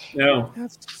 18.5. Yeah.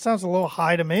 That sounds a little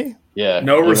high to me. Yeah.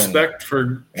 No respect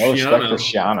for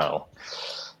Schiano.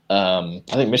 I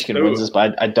think Michigan wins this,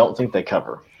 but I don't think they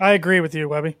cover. I agree with you,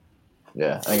 Webby.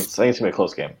 Yeah, I think it's going to be a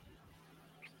close game.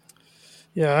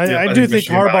 Yeah, I do think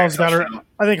Harbaugh's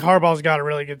got a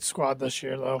really good squad this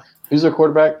year, though. Who's their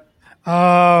quarterback?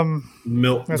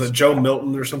 Milton. Is it Joe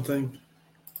Milton or something?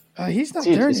 He's not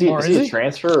there anymore. Is he a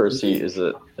transfer or is it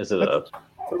a?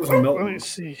 It was a Milton. Let me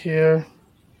see here.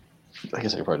 I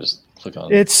guess I could probably just click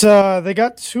on. It's they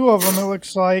got 2 of them. It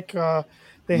looks like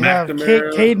they have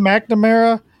Cade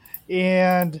McNamara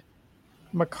and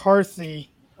McCarthy.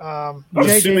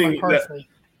 JJ McCarthy.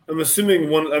 I'm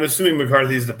assuming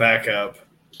McCarthy's the backup.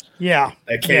 Yeah,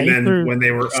 that came in when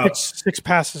they were up 6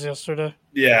 passes yesterday.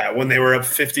 Yeah, when they were up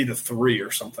 50-3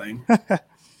 or something.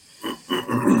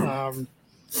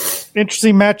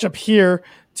 Interesting matchup here.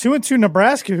 2-2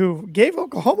 Nebraska, who gave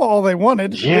Oklahoma all they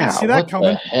wanted. Yeah, didn't see that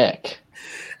coming. The heck?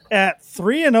 At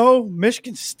 3-0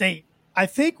 Michigan State. I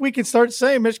think we can start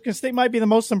saying Michigan State might be the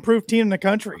most improved team in the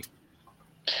country.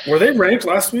 Were they ranked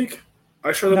last week?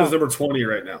 I show them as number 20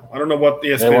 right now. I don't know what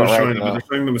ESPN is showing them, but they're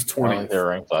showing them as 20. They were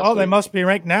ranked last week. They must be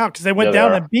ranked now because they went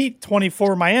down and beat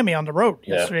 24 Miami on the road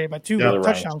yesterday by 2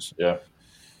 touchdowns.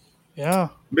 Yeah.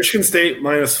 Michigan State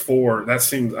 -4. That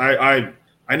seems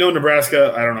I know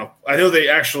Nebraska. I don't know. I know they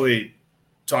actually,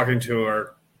 talking to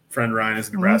our friend Ryan is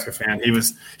a Nebraska fan. He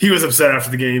was upset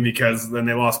after the game because then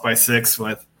they lost by 6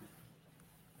 with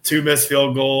 2 missed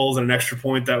field goals and an extra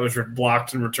point that was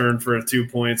blocked and returned for 2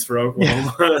 points for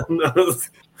Oklahoma. Yeah.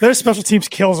 Their special teams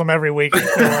kills them every week.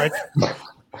 I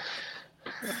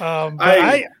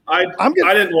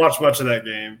didn't watch much of that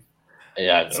game.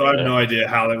 Yeah, so I have no idea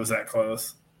how it was that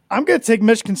close. I'm going to take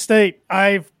Michigan State.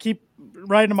 I keep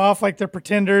writing them off like they're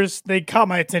pretenders. They caught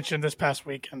my attention this past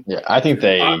weekend. Yeah, I think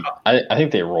they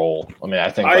roll. I mean,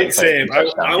 I think I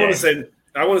want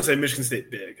to say Michigan State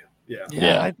big.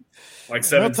 Yeah. Like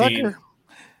 17.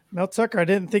 Mel Tucker, I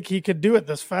didn't think he could do it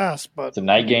this fast, but it's a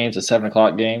night game. It's a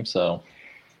 7:00 game, so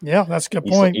yeah, that's a good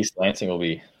point. East Lansing will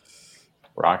be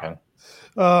rocking.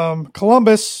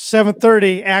 Columbus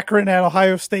 7:30, Akron at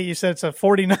Ohio State. You said it's a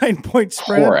 49-point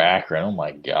spread. Poor Akron! Oh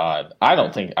my God, I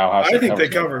don't think Ohio State. I think they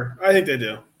cover. I think they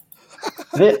do.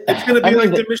 It's going to be like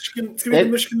the Michigan. It's going to be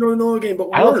the Michigan Northern Iowa game, but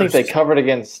worse. I don't think they covered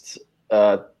against.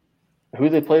 Who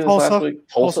they played this last week?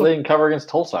 Tulsa. They didn't cover against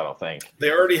Tulsa. I don't think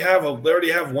they already have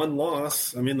one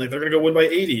loss. I mean, like they're going to go win by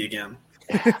 80 again.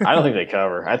 I don't think they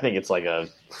cover. I think it's like a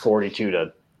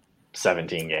 42-17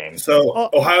 game. So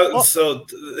Ohio. So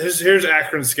here's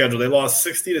Akron's schedule. They lost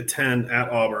 60-10 at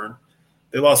Auburn.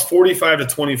 They lost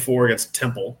 45-24 against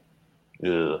Temple.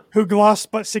 Ugh. Who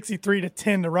lost but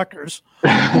 63-10 to Rutgers.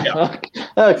 Yeah.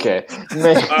 Okay. And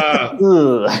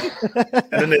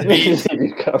then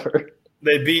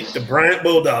they beat the Bryant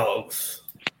Bulldogs.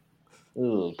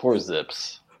 Ooh, poor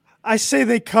Zips. I say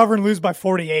they cover and lose by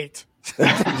 48. They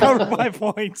cover by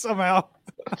points somehow.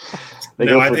 They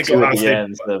go for 2 at the end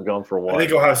instead of going for 1. I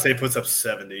think Ohio State puts up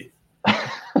 70.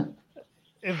 And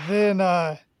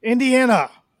then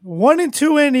Indiana.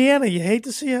 1-2 Indiana. You hate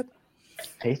to see it.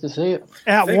 Hate to see it.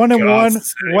 At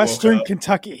 1-1 Western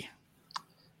Kentucky.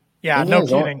 Yeah,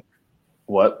 Indiana's no kidding.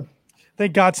 What?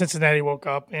 Thank God Cincinnati woke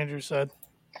up, Andrew said.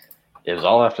 It was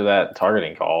all after that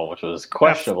targeting call, which was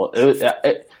questionable.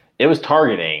 It was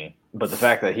targeting, but the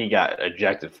fact that he got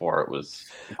ejected for it was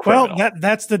criminal. Well,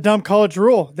 that's the dumb college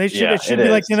rule. It should be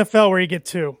like the NFL where you get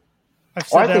 2. I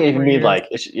think it can be like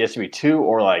it has to be 2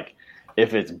 or like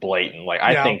if it's blatant.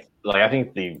 I think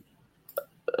the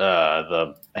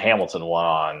Hamilton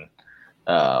one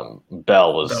on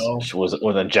Bell was an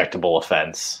ejectable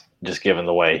offense, just given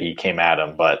the way he came at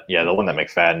him. But yeah, the one that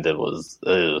McFadden did was.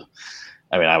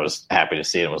 I mean, I was happy to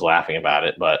see it and was laughing about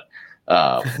it, but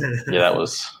it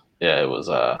was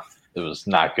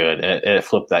not good, and it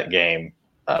flipped that game.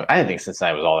 I didn't think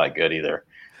Cincinnati was all that good either.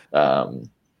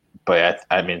 But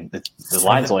I mean, the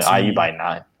line's only IU by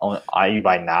 9. Only IU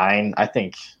by 9. I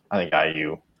think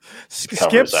IU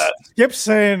covers that. Skip's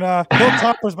saying Bill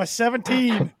Topper's by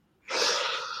 17.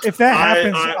 If that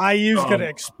happens, IU's going to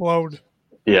explode.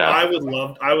 Yeah, I would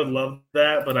love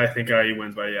that, but I think IU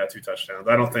wins by 2 touchdowns.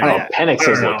 I don't think. Penix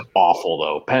has looked awful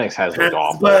though. Penix has looked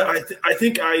awful, but I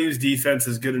think IU's defense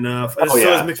is good enough. Is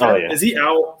he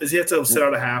out? Does he have to sit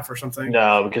out a half or something?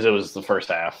 No, because it was the first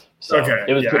half. So okay,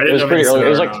 it was pretty early.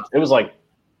 It was like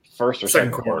first or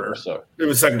second quarter. So it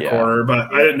was second quarter,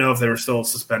 but I didn't know if they were still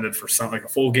suspended for something like a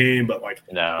full game. But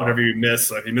whatever you miss,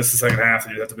 like you miss the second half,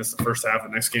 then you have to miss the first half of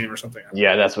the next game or something.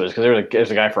 Yeah, that's what it is. Because there's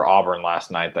a guy for Auburn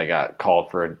last night that got called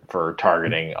for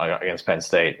targeting against Penn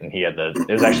State, and he had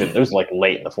it was like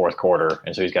late in the fourth quarter,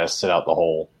 and so he's got to sit out the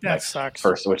whole sucks.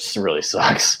 First, which really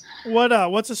sucks.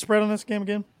 What's the spread on this game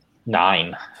again?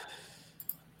 9.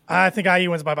 I think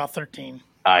IU wins by about 13.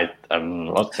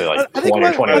 Let's say like 20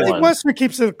 or 21. I think Western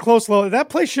keeps it close low. That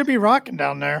place should be rocking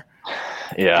down there.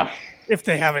 Yeah. If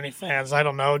they have any fans, I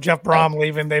don't know. Jeff Brom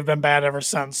leaving, they've been bad ever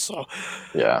since. So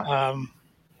yeah.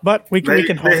 But we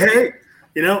can hope.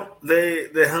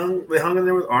 They hung in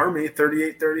there with Army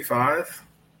 38-35.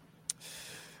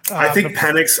 I think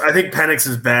Penix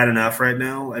is bad enough right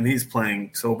now, and he's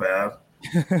playing so bad.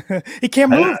 He can't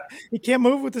move. He can't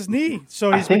move with his knee.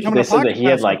 So he's becoming a pocket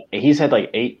passer. He's had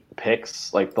 8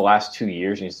 picks like the last 2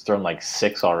 years, and he's thrown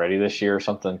 6 already this year or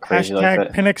something crazy like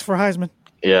that. Penix for Heisman.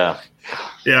 Yeah.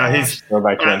 Yeah, he's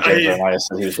throwback to James Arnaitis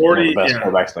said he was 40, one of the best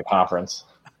quarterbacks in the conference.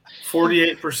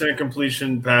 48%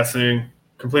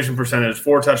 completion percentage,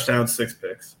 4 touchdowns, 6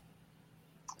 picks.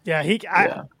 Yeah,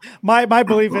 my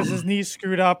belief is his knee's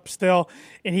screwed up still,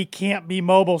 and he can't be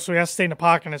mobile, so he has to stay in the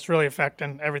pocket, and it's really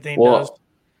affecting everything he does.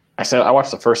 I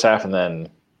watched the first half, and then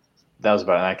that was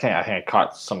about it. I think I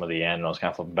caught some of the end, and I was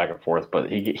kind of flipping back and forth,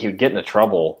 but he would get into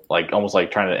trouble, almost like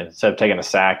trying to, instead of taking a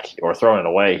sack or throwing it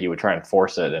away, he would try and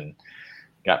force it, and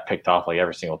got picked off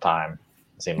every single time,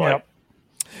 it seemed like.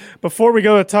 Before we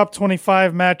go to top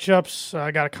 25 matchups,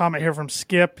 I got a comment here from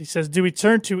Skip. He says, do we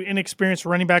turn to inexperienced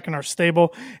running back in our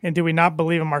stable, and do we not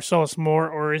believe in Marcellus Moore,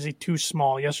 or is he too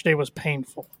small? Yesterday was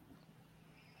painful.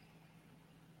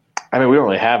 I mean, we don't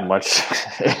really have much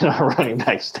in our running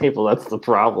back staple. That's the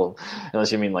problem,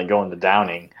 unless you mean like going to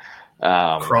Downing.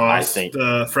 Cross, I think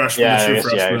the freshman, the true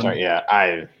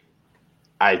freshman.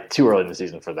 I too early in the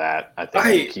season for that. I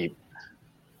think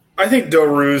I think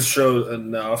Doru's showed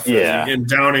enough. Yeah. And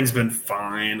Downing's been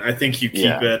fine. I think you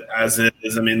keep it as it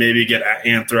is. I mean, maybe get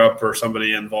Anthrop or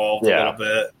somebody involved a little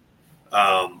bit.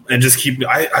 And just keep –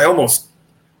 I almost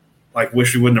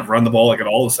wish we wouldn't have run the ball at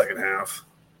all the second half.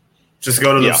 Just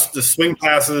go to the swing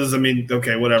passes. I mean,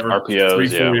 okay, whatever. RPOs,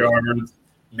 3-4 yards.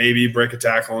 Maybe break a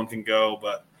tackle and can go.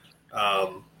 But I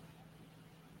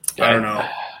don't know.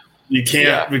 We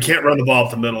can't run the ball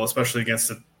up the middle, especially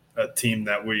against a team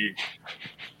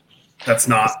that's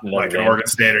not like an Oregon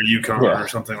State or UConn or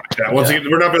something like that. Once again,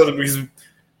 we're not able to, because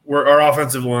our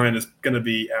offensive line is going to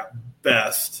be at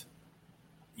best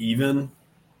even.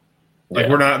 There's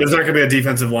not going to be a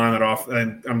defensive line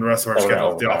and on the rest of our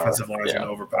schedule. The offensive line is going to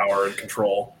overpower and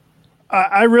control.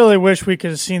 I really wish we could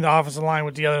have seen the offensive line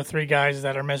with the other three guys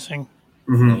that are missing.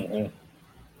 Mm-hmm.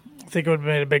 I think it would have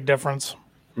made a big difference.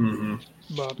 Mm-hmm.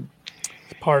 But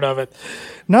part of it.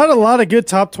 Not a lot of good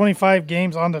top 25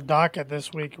 games on the docket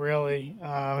this week, really.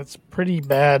 It's pretty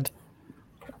bad.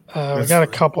 We got a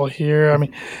couple here. I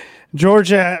mean,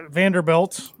 Georgia at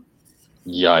Vanderbilt.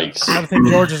 Yikes. I think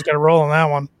Georgia's got to roll on that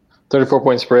one.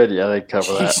 34-point spread. Yeah, they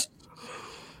cover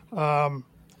that.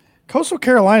 Coastal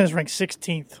Carolina is ranked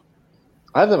 16th.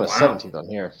 I have them as 17th on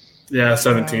here. Yeah,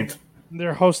 17th.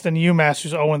 They're hosting UMass,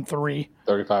 who's 0-3.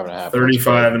 35.5.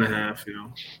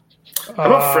 35.5, How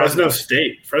about Fresno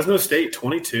State? Fresno State,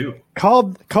 22.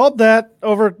 Called that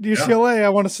over UCLA, I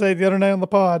want to say, the other night on the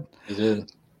pod. You did.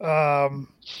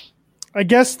 I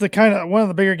guess one of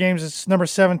the bigger games is number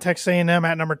 7, Texas A&M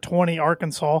at number 20,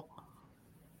 Arkansas.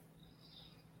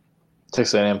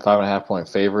 Texas A&M 5.5-point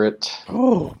favorite.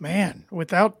 Oh, man,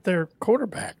 without their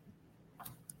quarterback.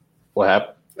 What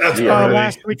happened?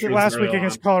 Last week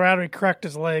against Colorado, he cracked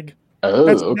his leg. Oh,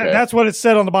 okay. That's what it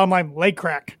said on the bottom line, leg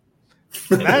crack.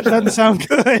 That doesn't sound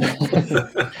good.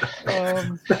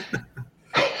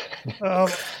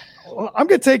 I'm going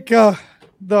to take the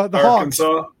Arkansas.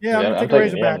 Hogs. Yeah, I'm going to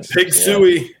take Razorbacks. Pig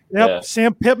Suey. Yep, yeah.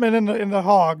 Sam Pittman in the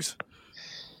Hogs.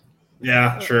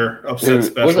 Yeah, sure. Upset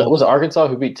special. Was it Arkansas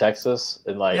who beat Texas?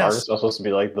 And Arkansas was supposed to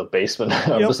be like the basement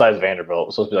besides Vanderbilt. It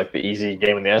was supposed to be like the easy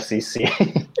game in the SEC.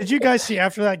 Did you guys see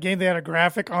after that game they had a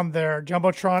graphic on their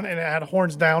Jumbotron and it had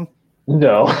horns down?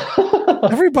 No.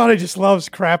 Everybody just loves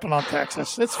crapping on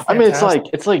Texas. It's fantastic. I mean,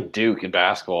 it's like Duke in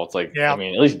basketball. It's like I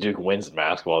mean, at least Duke wins in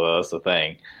basketball, though. That's the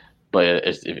thing. But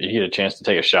if you get a chance to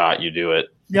take a shot, you do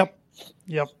it. Yep.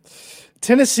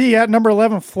 Tennessee at number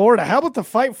 11, Florida. How about the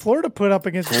fight Florida put up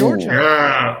against Georgia?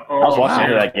 Yeah. I was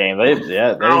watching that game.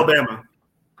 Alabama.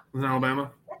 Was it Alabama?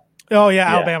 Oh,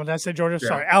 yeah, Alabama. Did I say Georgia? Yeah.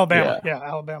 Sorry, Alabama. Yeah,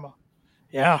 Alabama.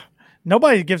 Yeah.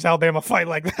 Nobody gives Alabama a fight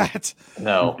like that.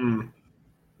 No. Mm-hmm.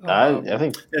 I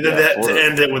think. And then to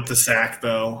end it with the sack,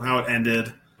 though, how it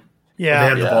ended. Yeah. They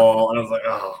had the ball, and I was like,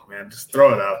 oh, man, just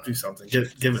throw it out. Do something. Give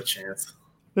it a chance.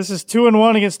 This is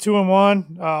 2-1 against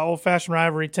 2-1. Old-fashioned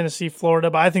rivalry, Tennessee, Florida.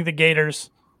 But I think the Gators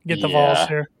get the Vols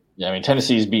here. Yeah, I mean,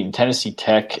 Tennessee's beaten Tennessee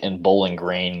Tech and Bowling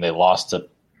Green. They lost to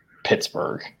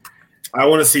Pittsburgh. I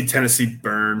want to see Tennessee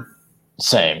burn.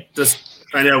 Same.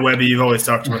 I know, Webby, you've always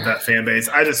talked about that fan base.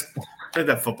 I think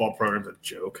that football program's a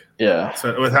joke. Yeah.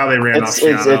 So with how they ran off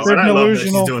Shiano. And I love that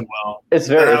she's doing well. It's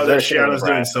very Shiano's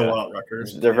doing so well at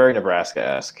Rutgers. They're very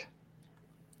Nebraska-esque.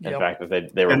 In fact,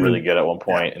 that they were really good at one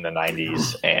point in the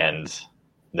 90s, and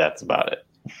that's about it.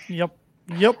 Yep.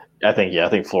 I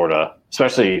think Florida,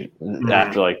 especially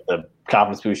after the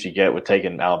confidence boost you get with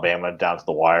taking Alabama down to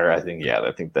the wire, I think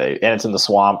and it's in the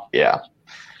swamp. Yeah.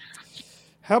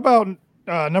 How about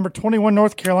number 21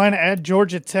 North Carolina at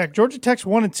Georgia Tech? Georgia Tech's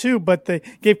 1-2, but they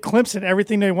gave Clemson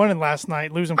everything they wanted last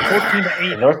night, losing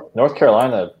 14-8. North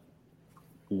Carolina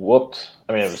whooped.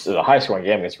 I mean, it was a high-scoring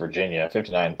game against Virginia,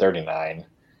 59-39.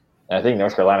 And I think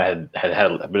North Carolina had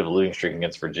a bit of a losing streak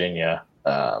against Virginia.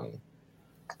 I'm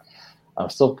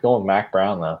still going with Mac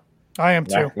Brown, though. I am,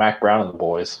 too. Mac Brown and the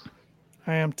boys.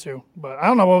 I am, too. But I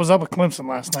don't know what was up with Clemson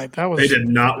last night. They did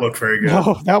not look very good.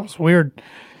 No, that was weird.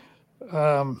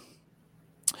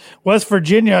 West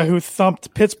Virginia, who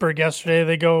thumped Pittsburgh yesterday,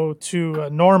 they go to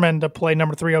Norman to play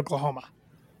number 3 Oklahoma.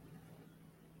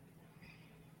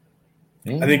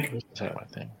 I think.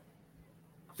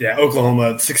 Yeah,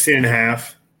 Oklahoma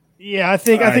 16.5. Yeah, I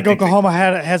think Oklahoma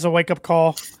has a wake-up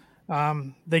call.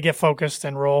 They get focused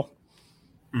and roll.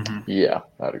 Mm-hmm. Yeah,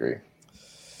 I'd agree.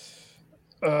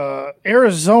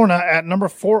 Arizona at number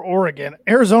 4, Oregon.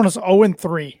 Arizona's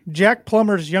 0-3. Jack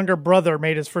Plummer's younger brother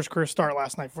made his first career start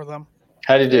last night for them.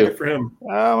 How'd he do? Good for him.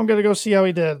 I'm going to go see how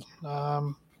he did.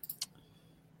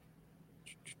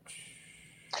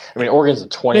 I mean, Oregon's a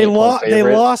 20. They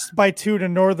lost by 2 to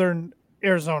Northern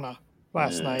Arizona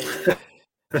last night.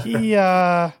 He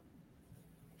Hey,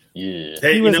 was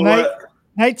you know what?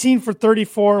 19 for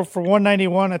 34 for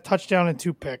 191, a touchdown and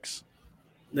 2 picks.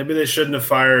 Maybe they shouldn't have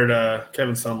fired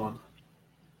Kevin Sumlin.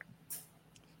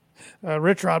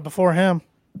 Rich Rod before him.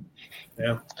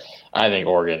 Yeah. I think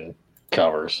Oregon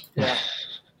covers. Yeah.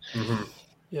 Mm-hmm.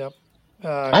 Yep.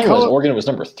 I realized Oregon was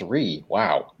number 3.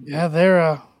 Wow. Yeah,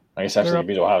 they're I guess after you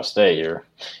beat Ohio State, you're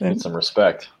get some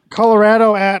respect.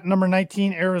 Colorado at number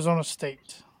 19, Arizona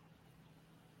State.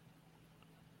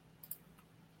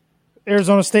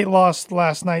 Arizona State lost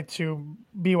last night to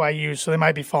BYU, so they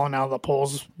might be falling out of the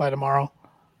polls by tomorrow.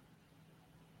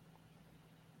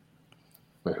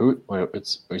 Wait,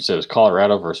 you said it was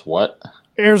Colorado versus what?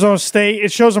 Arizona State.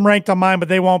 It shows them ranked on mine, but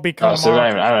they won't be coming.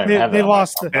 They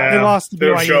lost to BYU last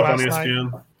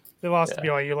night. They lost to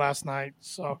BYU last night,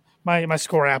 so my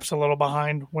score app's a little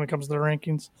behind when it comes to the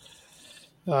rankings.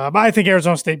 But I think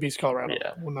Arizona State beats Colorado,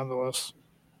 nonetheless.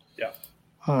 Yeah.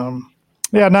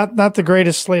 Not the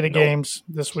greatest slate of games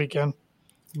this weekend.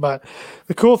 But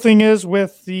the cool thing is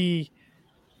with the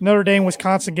Notre Dame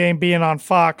Wisconsin game being on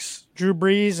Fox, Drew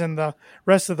Brees and the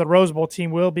rest of the Rose Bowl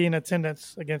team will be in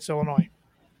attendance against Illinois.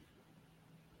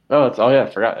 I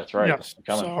forgot. That's right. Yeah.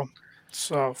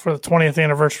 So for the 20th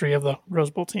anniversary of the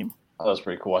Rose Bowl team. Oh, that was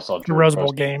pretty cool. I saw the Rose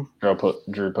Bowl game.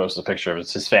 Drew posted a picture of it.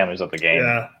 His family's at the game.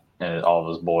 Yeah. And all of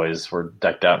his boys were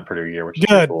decked out in Purdue gear, which is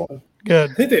pretty cool.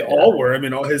 Good. I think they all were. I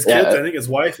mean, all his kids. I think his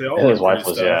wife. They all. His wife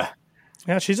was. Stuff.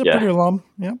 Yeah, she's a Purdue alum.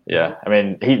 Yeah. Yeah. I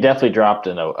mean, he definitely dropped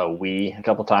in a wee a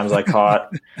couple times I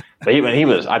caught. But I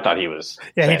thought he was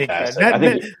fantastic. He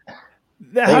did good.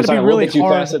 That had to be really too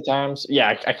hard fast at times. Yeah,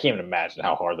 I can't even imagine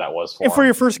how hard that was for him. For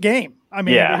your first game. I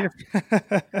mean,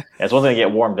 it's one thing to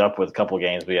get warmed up with a couple of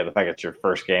games, but the fact it's your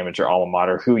first game at your alma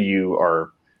mater, who you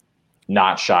are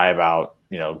not shy about,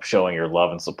 showing your love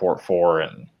and support for,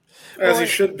 and as he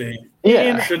should be.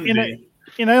 Yeah,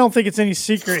 and I don't think it's any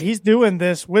secret he's doing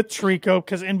this with Tirico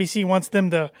because NBC wants them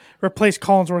to replace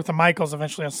Collinsworth and Michaels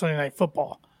eventually on Sunday Night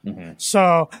Football. Mm-hmm.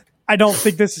 So I don't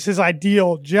think this is his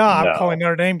ideal job calling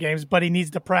Notre Dame games, but he needs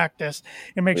to practice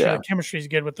and make sure the chemistry is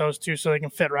good with those two so they can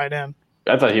fit right in.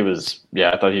 I thought he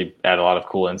added a lot of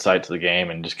cool insight to the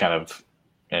game and just kind of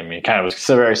was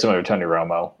very similar to Tony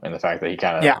Romo in the fact that he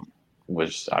kind of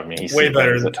was. I mean, he's way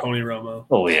better than Tony Romo.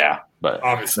 Oh yeah, but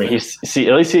obviously, at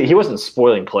least he wasn't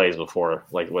spoiling plays before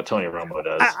like what Tony Romo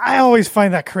does. I always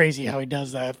find that crazy how he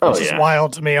does that. It's just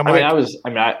wild to me.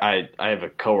 I have a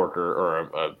coworker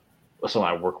or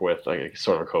someone I work with, like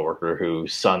sort of a coworker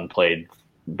whose son played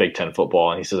Big Ten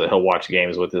football, and he says that he'll watch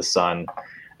games with his son,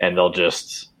 and they'll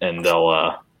just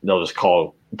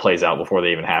call plays out before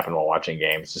they even happen while watching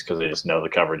games, just because they just know the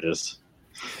coverages.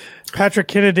 Patrick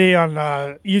Kennedy on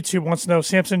YouTube wants to know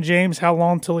Samson James, how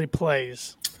long till he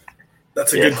plays?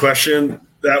 That's a good question.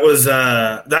 That was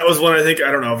one I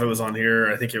don't know if it was on here.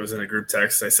 I think it was in a group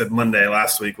text. I said Monday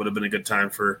last week would have been a good time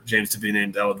for James to be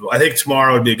named eligible. I think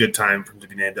tomorrow would be a good time for him to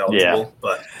be named eligible.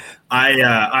 But I'm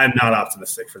not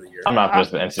optimistic for the year. I'm not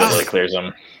optimistic that NCAA clears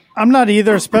him. I'm not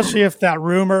either, especially if that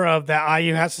rumor of that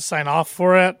IU has to sign off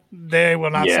for it. They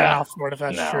will not sign off for it if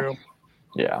that's true.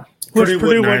 Yeah. Which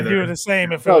Purdue wouldn't do the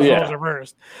same if it was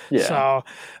reversed. Yeah. So,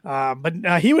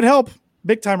 but he would help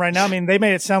big time right now. I mean, they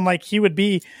made it sound like he would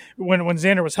be when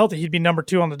Xander was healthy, he'd be number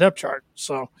 2 on the depth chart.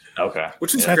 So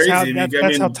which is crazy.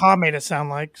 That's how Tom made it sound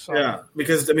like. So. Yeah,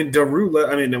 because Daru.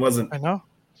 It wasn't. I know.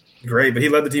 Great, but he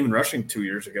led the team in rushing 2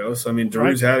 years ago. So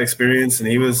Daru's had experience and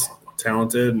he was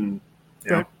talented and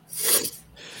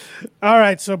All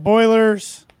right, so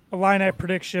Boilers, Illini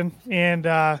prediction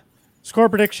and score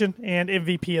prediction and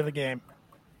MVP of the game.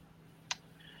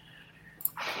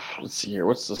 Let's see here.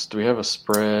 What's this? Do we have a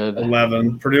spread?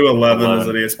 11. Purdue 11 is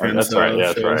what ESPN That's right.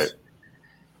 Yeah, that's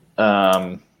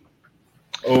right.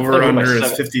 Over under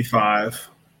is 55.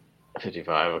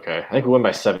 55. Okay. I think we win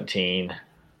by 17.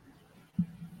 I'm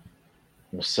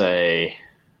gonna say.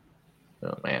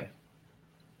 Oh man.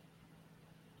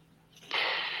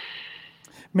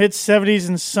 Mid-70s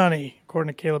and sunny,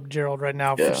 according to Caleb Gerald right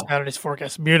now for Saturday's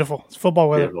forecast. Beautiful. It's football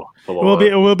weather.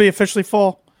 It will be officially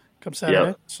fall come Saturday.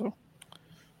 Yep. So.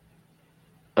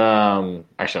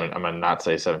 Actually, I'm going to not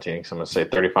say 17 because I'm going to say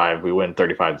 35. We win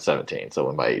 35-17, so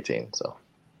win by 18. So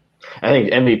I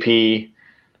think MVP,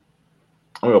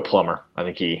 I'm going to go Plummer. I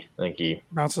think he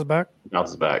bounces back. I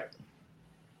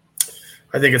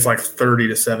think it's like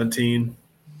 30-17.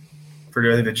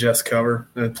 Purdue, I think they just cover.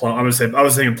 I was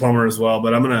thinking Plummer as well,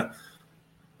 but I'm gonna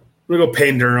go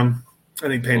Payne Durham. I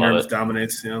think Payne Durham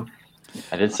dominates.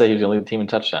 I did say he was gonna lead the team in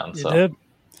touchdowns. You did.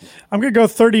 I'm gonna go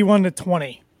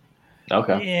 31-20.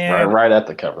 Okay. And, right at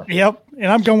the cover. Yep.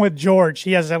 And I'm going with George.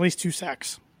 He has at least 2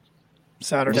 sacks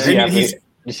Saturday.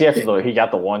 You see after he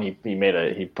got the one, he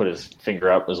put his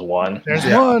finger up as one. There's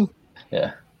one.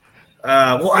 Yeah.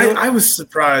 Well, I was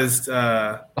surprised.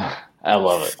 I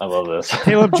love it. I love this.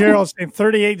 Caleb Gerald's saying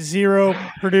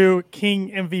 38-0 Purdue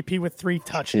King MVP with 3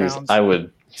 touchdowns. Jeez, I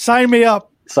would sign me up.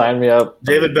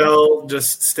 David Bell,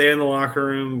 just stay in the locker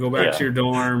room, go back to your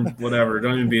dorm, whatever.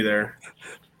 Don't even be there.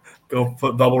 Go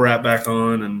put bubble wrap back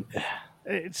on.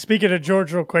 And speaking of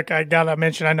George, real quick, I gotta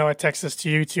mention. I know I texted this to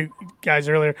you two guys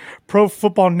earlier. Pro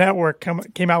Football Network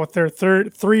came out with their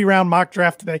 3-round mock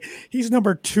draft today. He's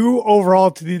number 2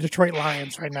 overall to the Detroit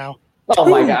Lions right now. Oh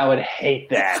my God, I would hate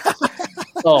that.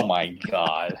 Oh my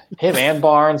God, him and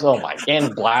Barnes. Oh my,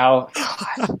 and Blau.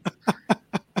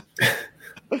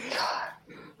 God.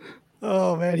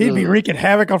 Oh man, he'd be wreaking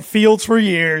havoc on fields for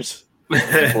years. He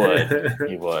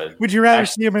would. Would you rather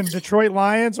see him in Detroit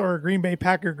Lions or Green Bay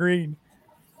Packer green?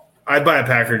 I'd buy a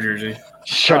Packer jersey.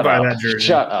 Shut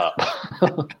up.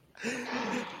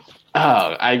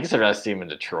 Oh, I guess I'd rather see him in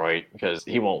Detroit because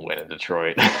he won't win in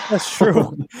Detroit. That's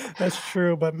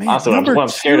true. But man, also, what I'm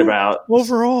scared about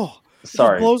overall.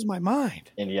 Sorry, it blows my mind.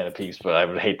 Indiana Peaks, but I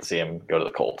would hate to see him go to the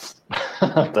Colts.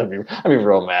 I'd be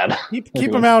real mad.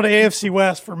 Keep him out of AFC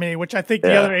West for me, which I think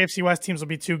the other AFC West teams will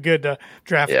be too good to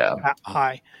draft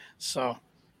high. So,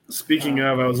 speaking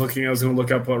of, I was going to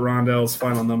look up what Rondell's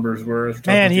final numbers were.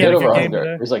 Man, he had a good game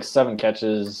today. He was like 7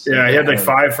 catches. Yeah, he had like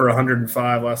 5 for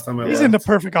 105 last time I He's in the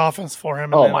perfect offense for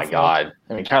him. Oh my God!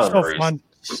 I mean, Kyler Murray's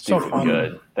so fun.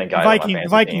 Good. Thank God.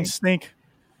 Vikings stink.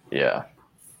 Yeah.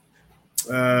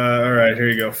 All right, here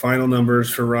you go. Final numbers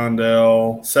for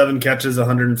Rondell: 7 catches,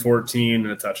 114,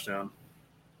 and a touchdown.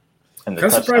 And the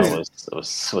touchdown was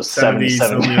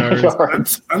 77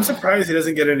 yards. I'm surprised he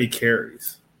doesn't get any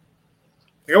carries.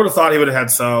 I would have thought he would have had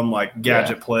some like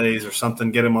gadget plays or something.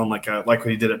 Get him on like what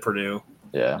he did at Purdue.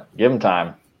 Yeah, give him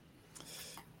time.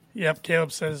 Yep,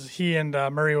 Caleb says he and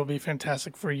Murray will be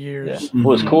fantastic for years. Yeah. Mm-hmm.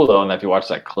 Well, it's cool though, and if you watch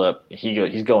that clip,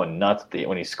 he's going nuts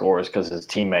when he scores because his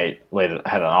teammate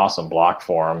had an awesome block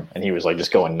for him, and he was like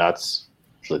just going nuts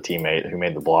for the teammate who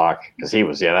made the block because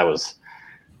that was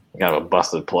kind of a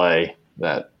busted play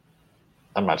that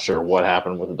I'm not sure what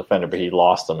happened with the defender, but he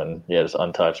lost him and he was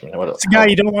untouched. I mean, it's a guy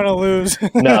you don't want to lose.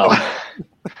 No,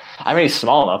 I mean he's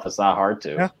small enough; it's not hard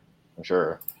to. Yeah. I'm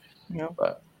sure. Yeah,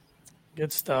 but.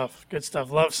 Good stuff.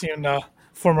 Love seeing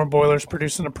former Boilers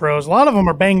producing the pros. A lot of them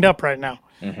are banged up right now.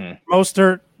 Mm-hmm.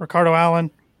 Mostert, Ricardo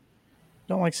Allen.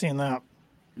 Don't like seeing that.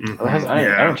 Mm-hmm. I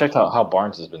haven't checked how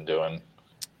Barnes has been doing.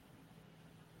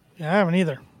 Yeah, I haven't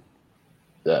either.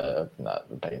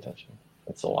 Not paying attention.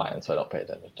 It's the Lions, so I don't pay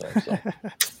attention to him. So.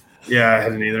 Yeah, I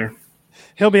haven't either.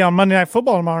 He'll be on Monday Night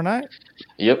Football tomorrow night.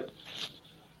 Yep.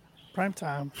 Prime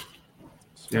time.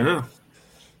 Yeah.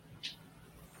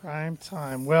 Prime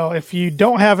time. Well, if you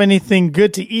don't have anything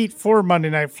good to eat for Monday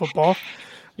Night Football,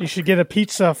 you should get a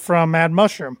pizza from Mad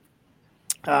Mushroom.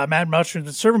 Mad Mushroom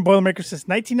has been serving Boilermakers since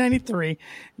 1993.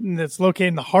 And it's located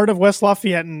in the heart of West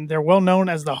Lafayette, and they're well known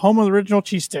as the home of the original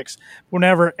cheese sticks.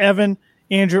 Whenever Evan,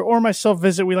 Andrew, or myself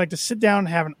visit, we like to sit down and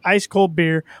have an ice-cold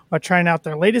beer while trying out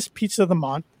their latest pizza of the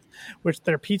month, which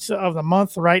their pizza of the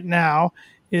month right now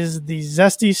is the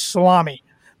Zesty Salami.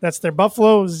 That's their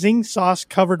buffalo zing sauce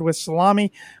covered with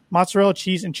salami, mozzarella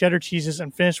cheese, and cheddar cheeses,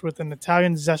 and finished with an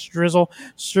Italian zest drizzle,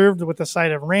 served with a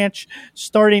side of ranch,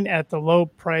 starting at the low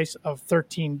price of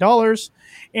 $13.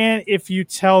 And if you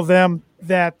tell them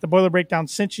that the Boiler Breakdown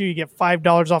sent you, you get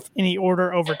 $5 off any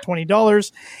order over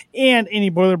 $20. And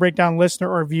any Boiler Breakdown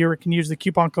listener or viewer can use the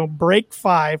coupon code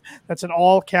BREAK5, that's in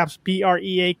all caps,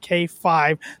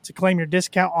 BREAK5, to claim your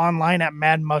discount online at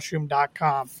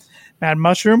madmushroom.com. Mad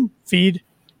Mushroom, feed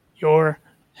your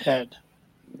head.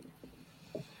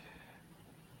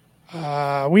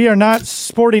 We are not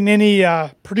sporting any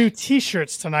Purdue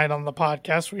t-shirts tonight on the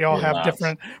podcast. We all have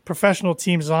different professional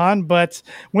teams on, but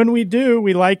when we do,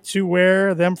 we like to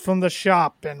wear them from the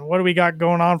shop. And what do we got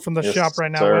going on from the shop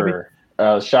right now, Webby?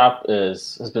 The shop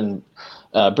has been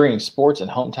bringing sports and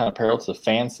hometown apparel to the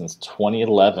fans since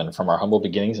 2011. From our humble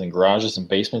beginnings in garages and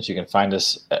basements, you can find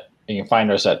us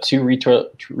at 2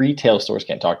 retail stores,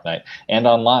 can't talk tonight, and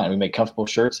online. We make comfortable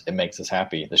shirts. It makes us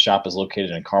happy. The shop is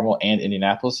located in Carmel and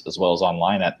Indianapolis, as well as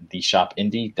online at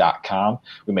theshopindy.com.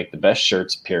 We make the best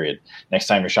shirts, period. Next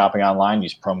time you're shopping online,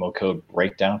 use promo code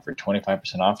BREAKDOWN for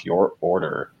 25% off your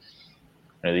order.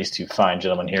 These two fine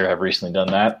gentlemen here have recently done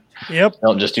that. Yep. They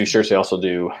don't just do shirts, they also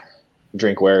do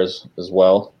drinkware as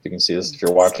well. You can see this if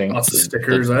you're watching. Lots of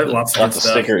stickers. I have lots of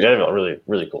stickers. Yeah, really,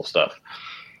 really cool stuff.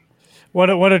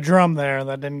 What a drum there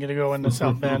that didn't get to go into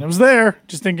South Bend. It was there,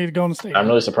 just didn't get to go in the stadium. I'm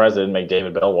really surprised they didn't make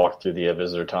David Bell walk through the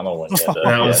visitor tunnel when he had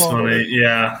that was funny.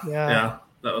 Yeah.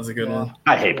 That was a good one.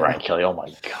 I hate Brian Kelly. Oh,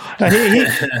 my God.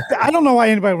 I don't know why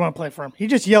anybody would want to play for him. He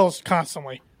just yells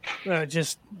constantly.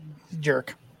 Just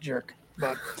jerk.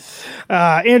 But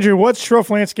Andrew, what's Schroff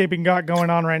Landscaping got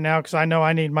going on right now? Because I know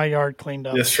I need my yard cleaned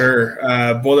up. Yes, sure.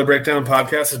 Boiler Breakdown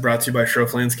Podcast is brought to you by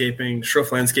Schroff Landscaping.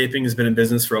 Schroff Landscaping has been in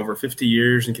business for over 50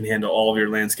 years and can handle all of your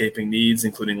landscaping needs,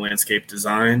 including landscape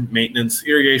design, maintenance,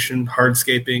 irrigation,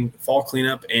 hardscaping, fall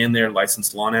cleanup, and their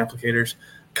licensed lawn applicators.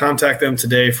 Contact them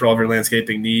today for all of your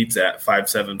landscaping needs at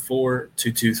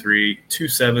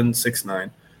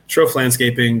 574-223-2769. Schroff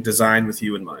Landscaping, designed with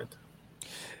you in mind.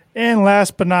 And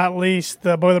last but not least,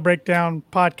 the Boiler Breakdown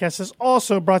podcast is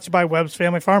also brought to you by Webb's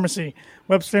Family Pharmacy.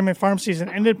 Webb's Family Pharmacy is an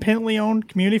independently owned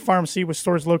community pharmacy with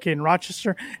stores located in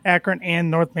Rochester, Akron, and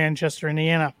North Manchester,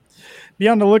 Indiana. Be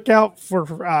on the lookout for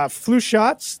flu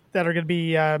shots that are going to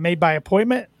be made by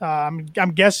appointment. I'm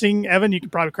guessing, Evan, you can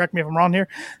probably correct me if I'm wrong here,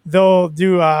 they'll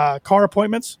do car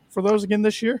appointments for those again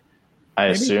this year? I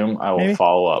assume I will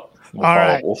follow up.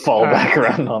 We'll follow back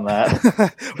around on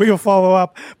that. We will follow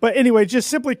up. But anyway, just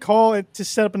simply call it to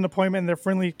set up an appointment, and their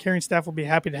friendly, caring staff will be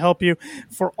happy to help you.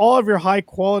 For all of your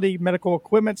high-quality medical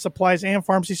equipment, supplies, and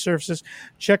pharmacy services,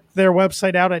 check their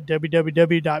website out at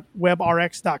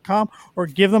www.webrx.com or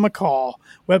give them a call.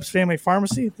 Webb's Family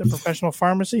Pharmacy, the professional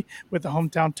pharmacy with the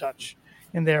hometown touch.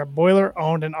 And they are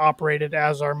boiler-owned and operated,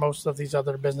 as are most of these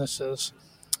other businesses.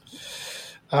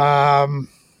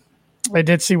 I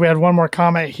did see we had one more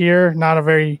comment here, not a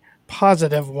very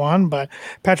positive one, but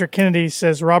Patrick Kennedy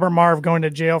says Robert Marv going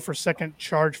to jail for second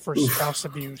charge for spouse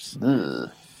abuse.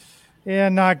 Yeah,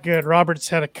 not good. Robert's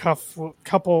had a tough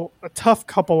couple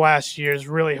last years.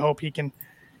 Really hope he can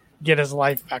get his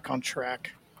life back on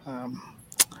track.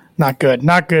 Not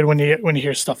good when you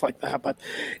hear stuff like that. But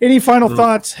any final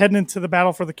thoughts heading into the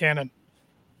battle for the Cannon?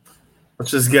 Let's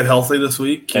just get healthy this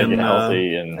week and get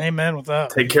healthy and amen with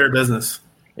that. Take care of business.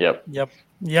 Yep.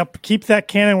 Keep that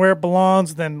cannon where it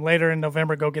belongs. Then later in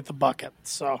November, go get the bucket.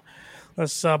 So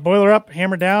let's boiler up,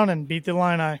 hammer down, and beat the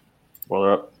Illini.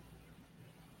 Boiler up.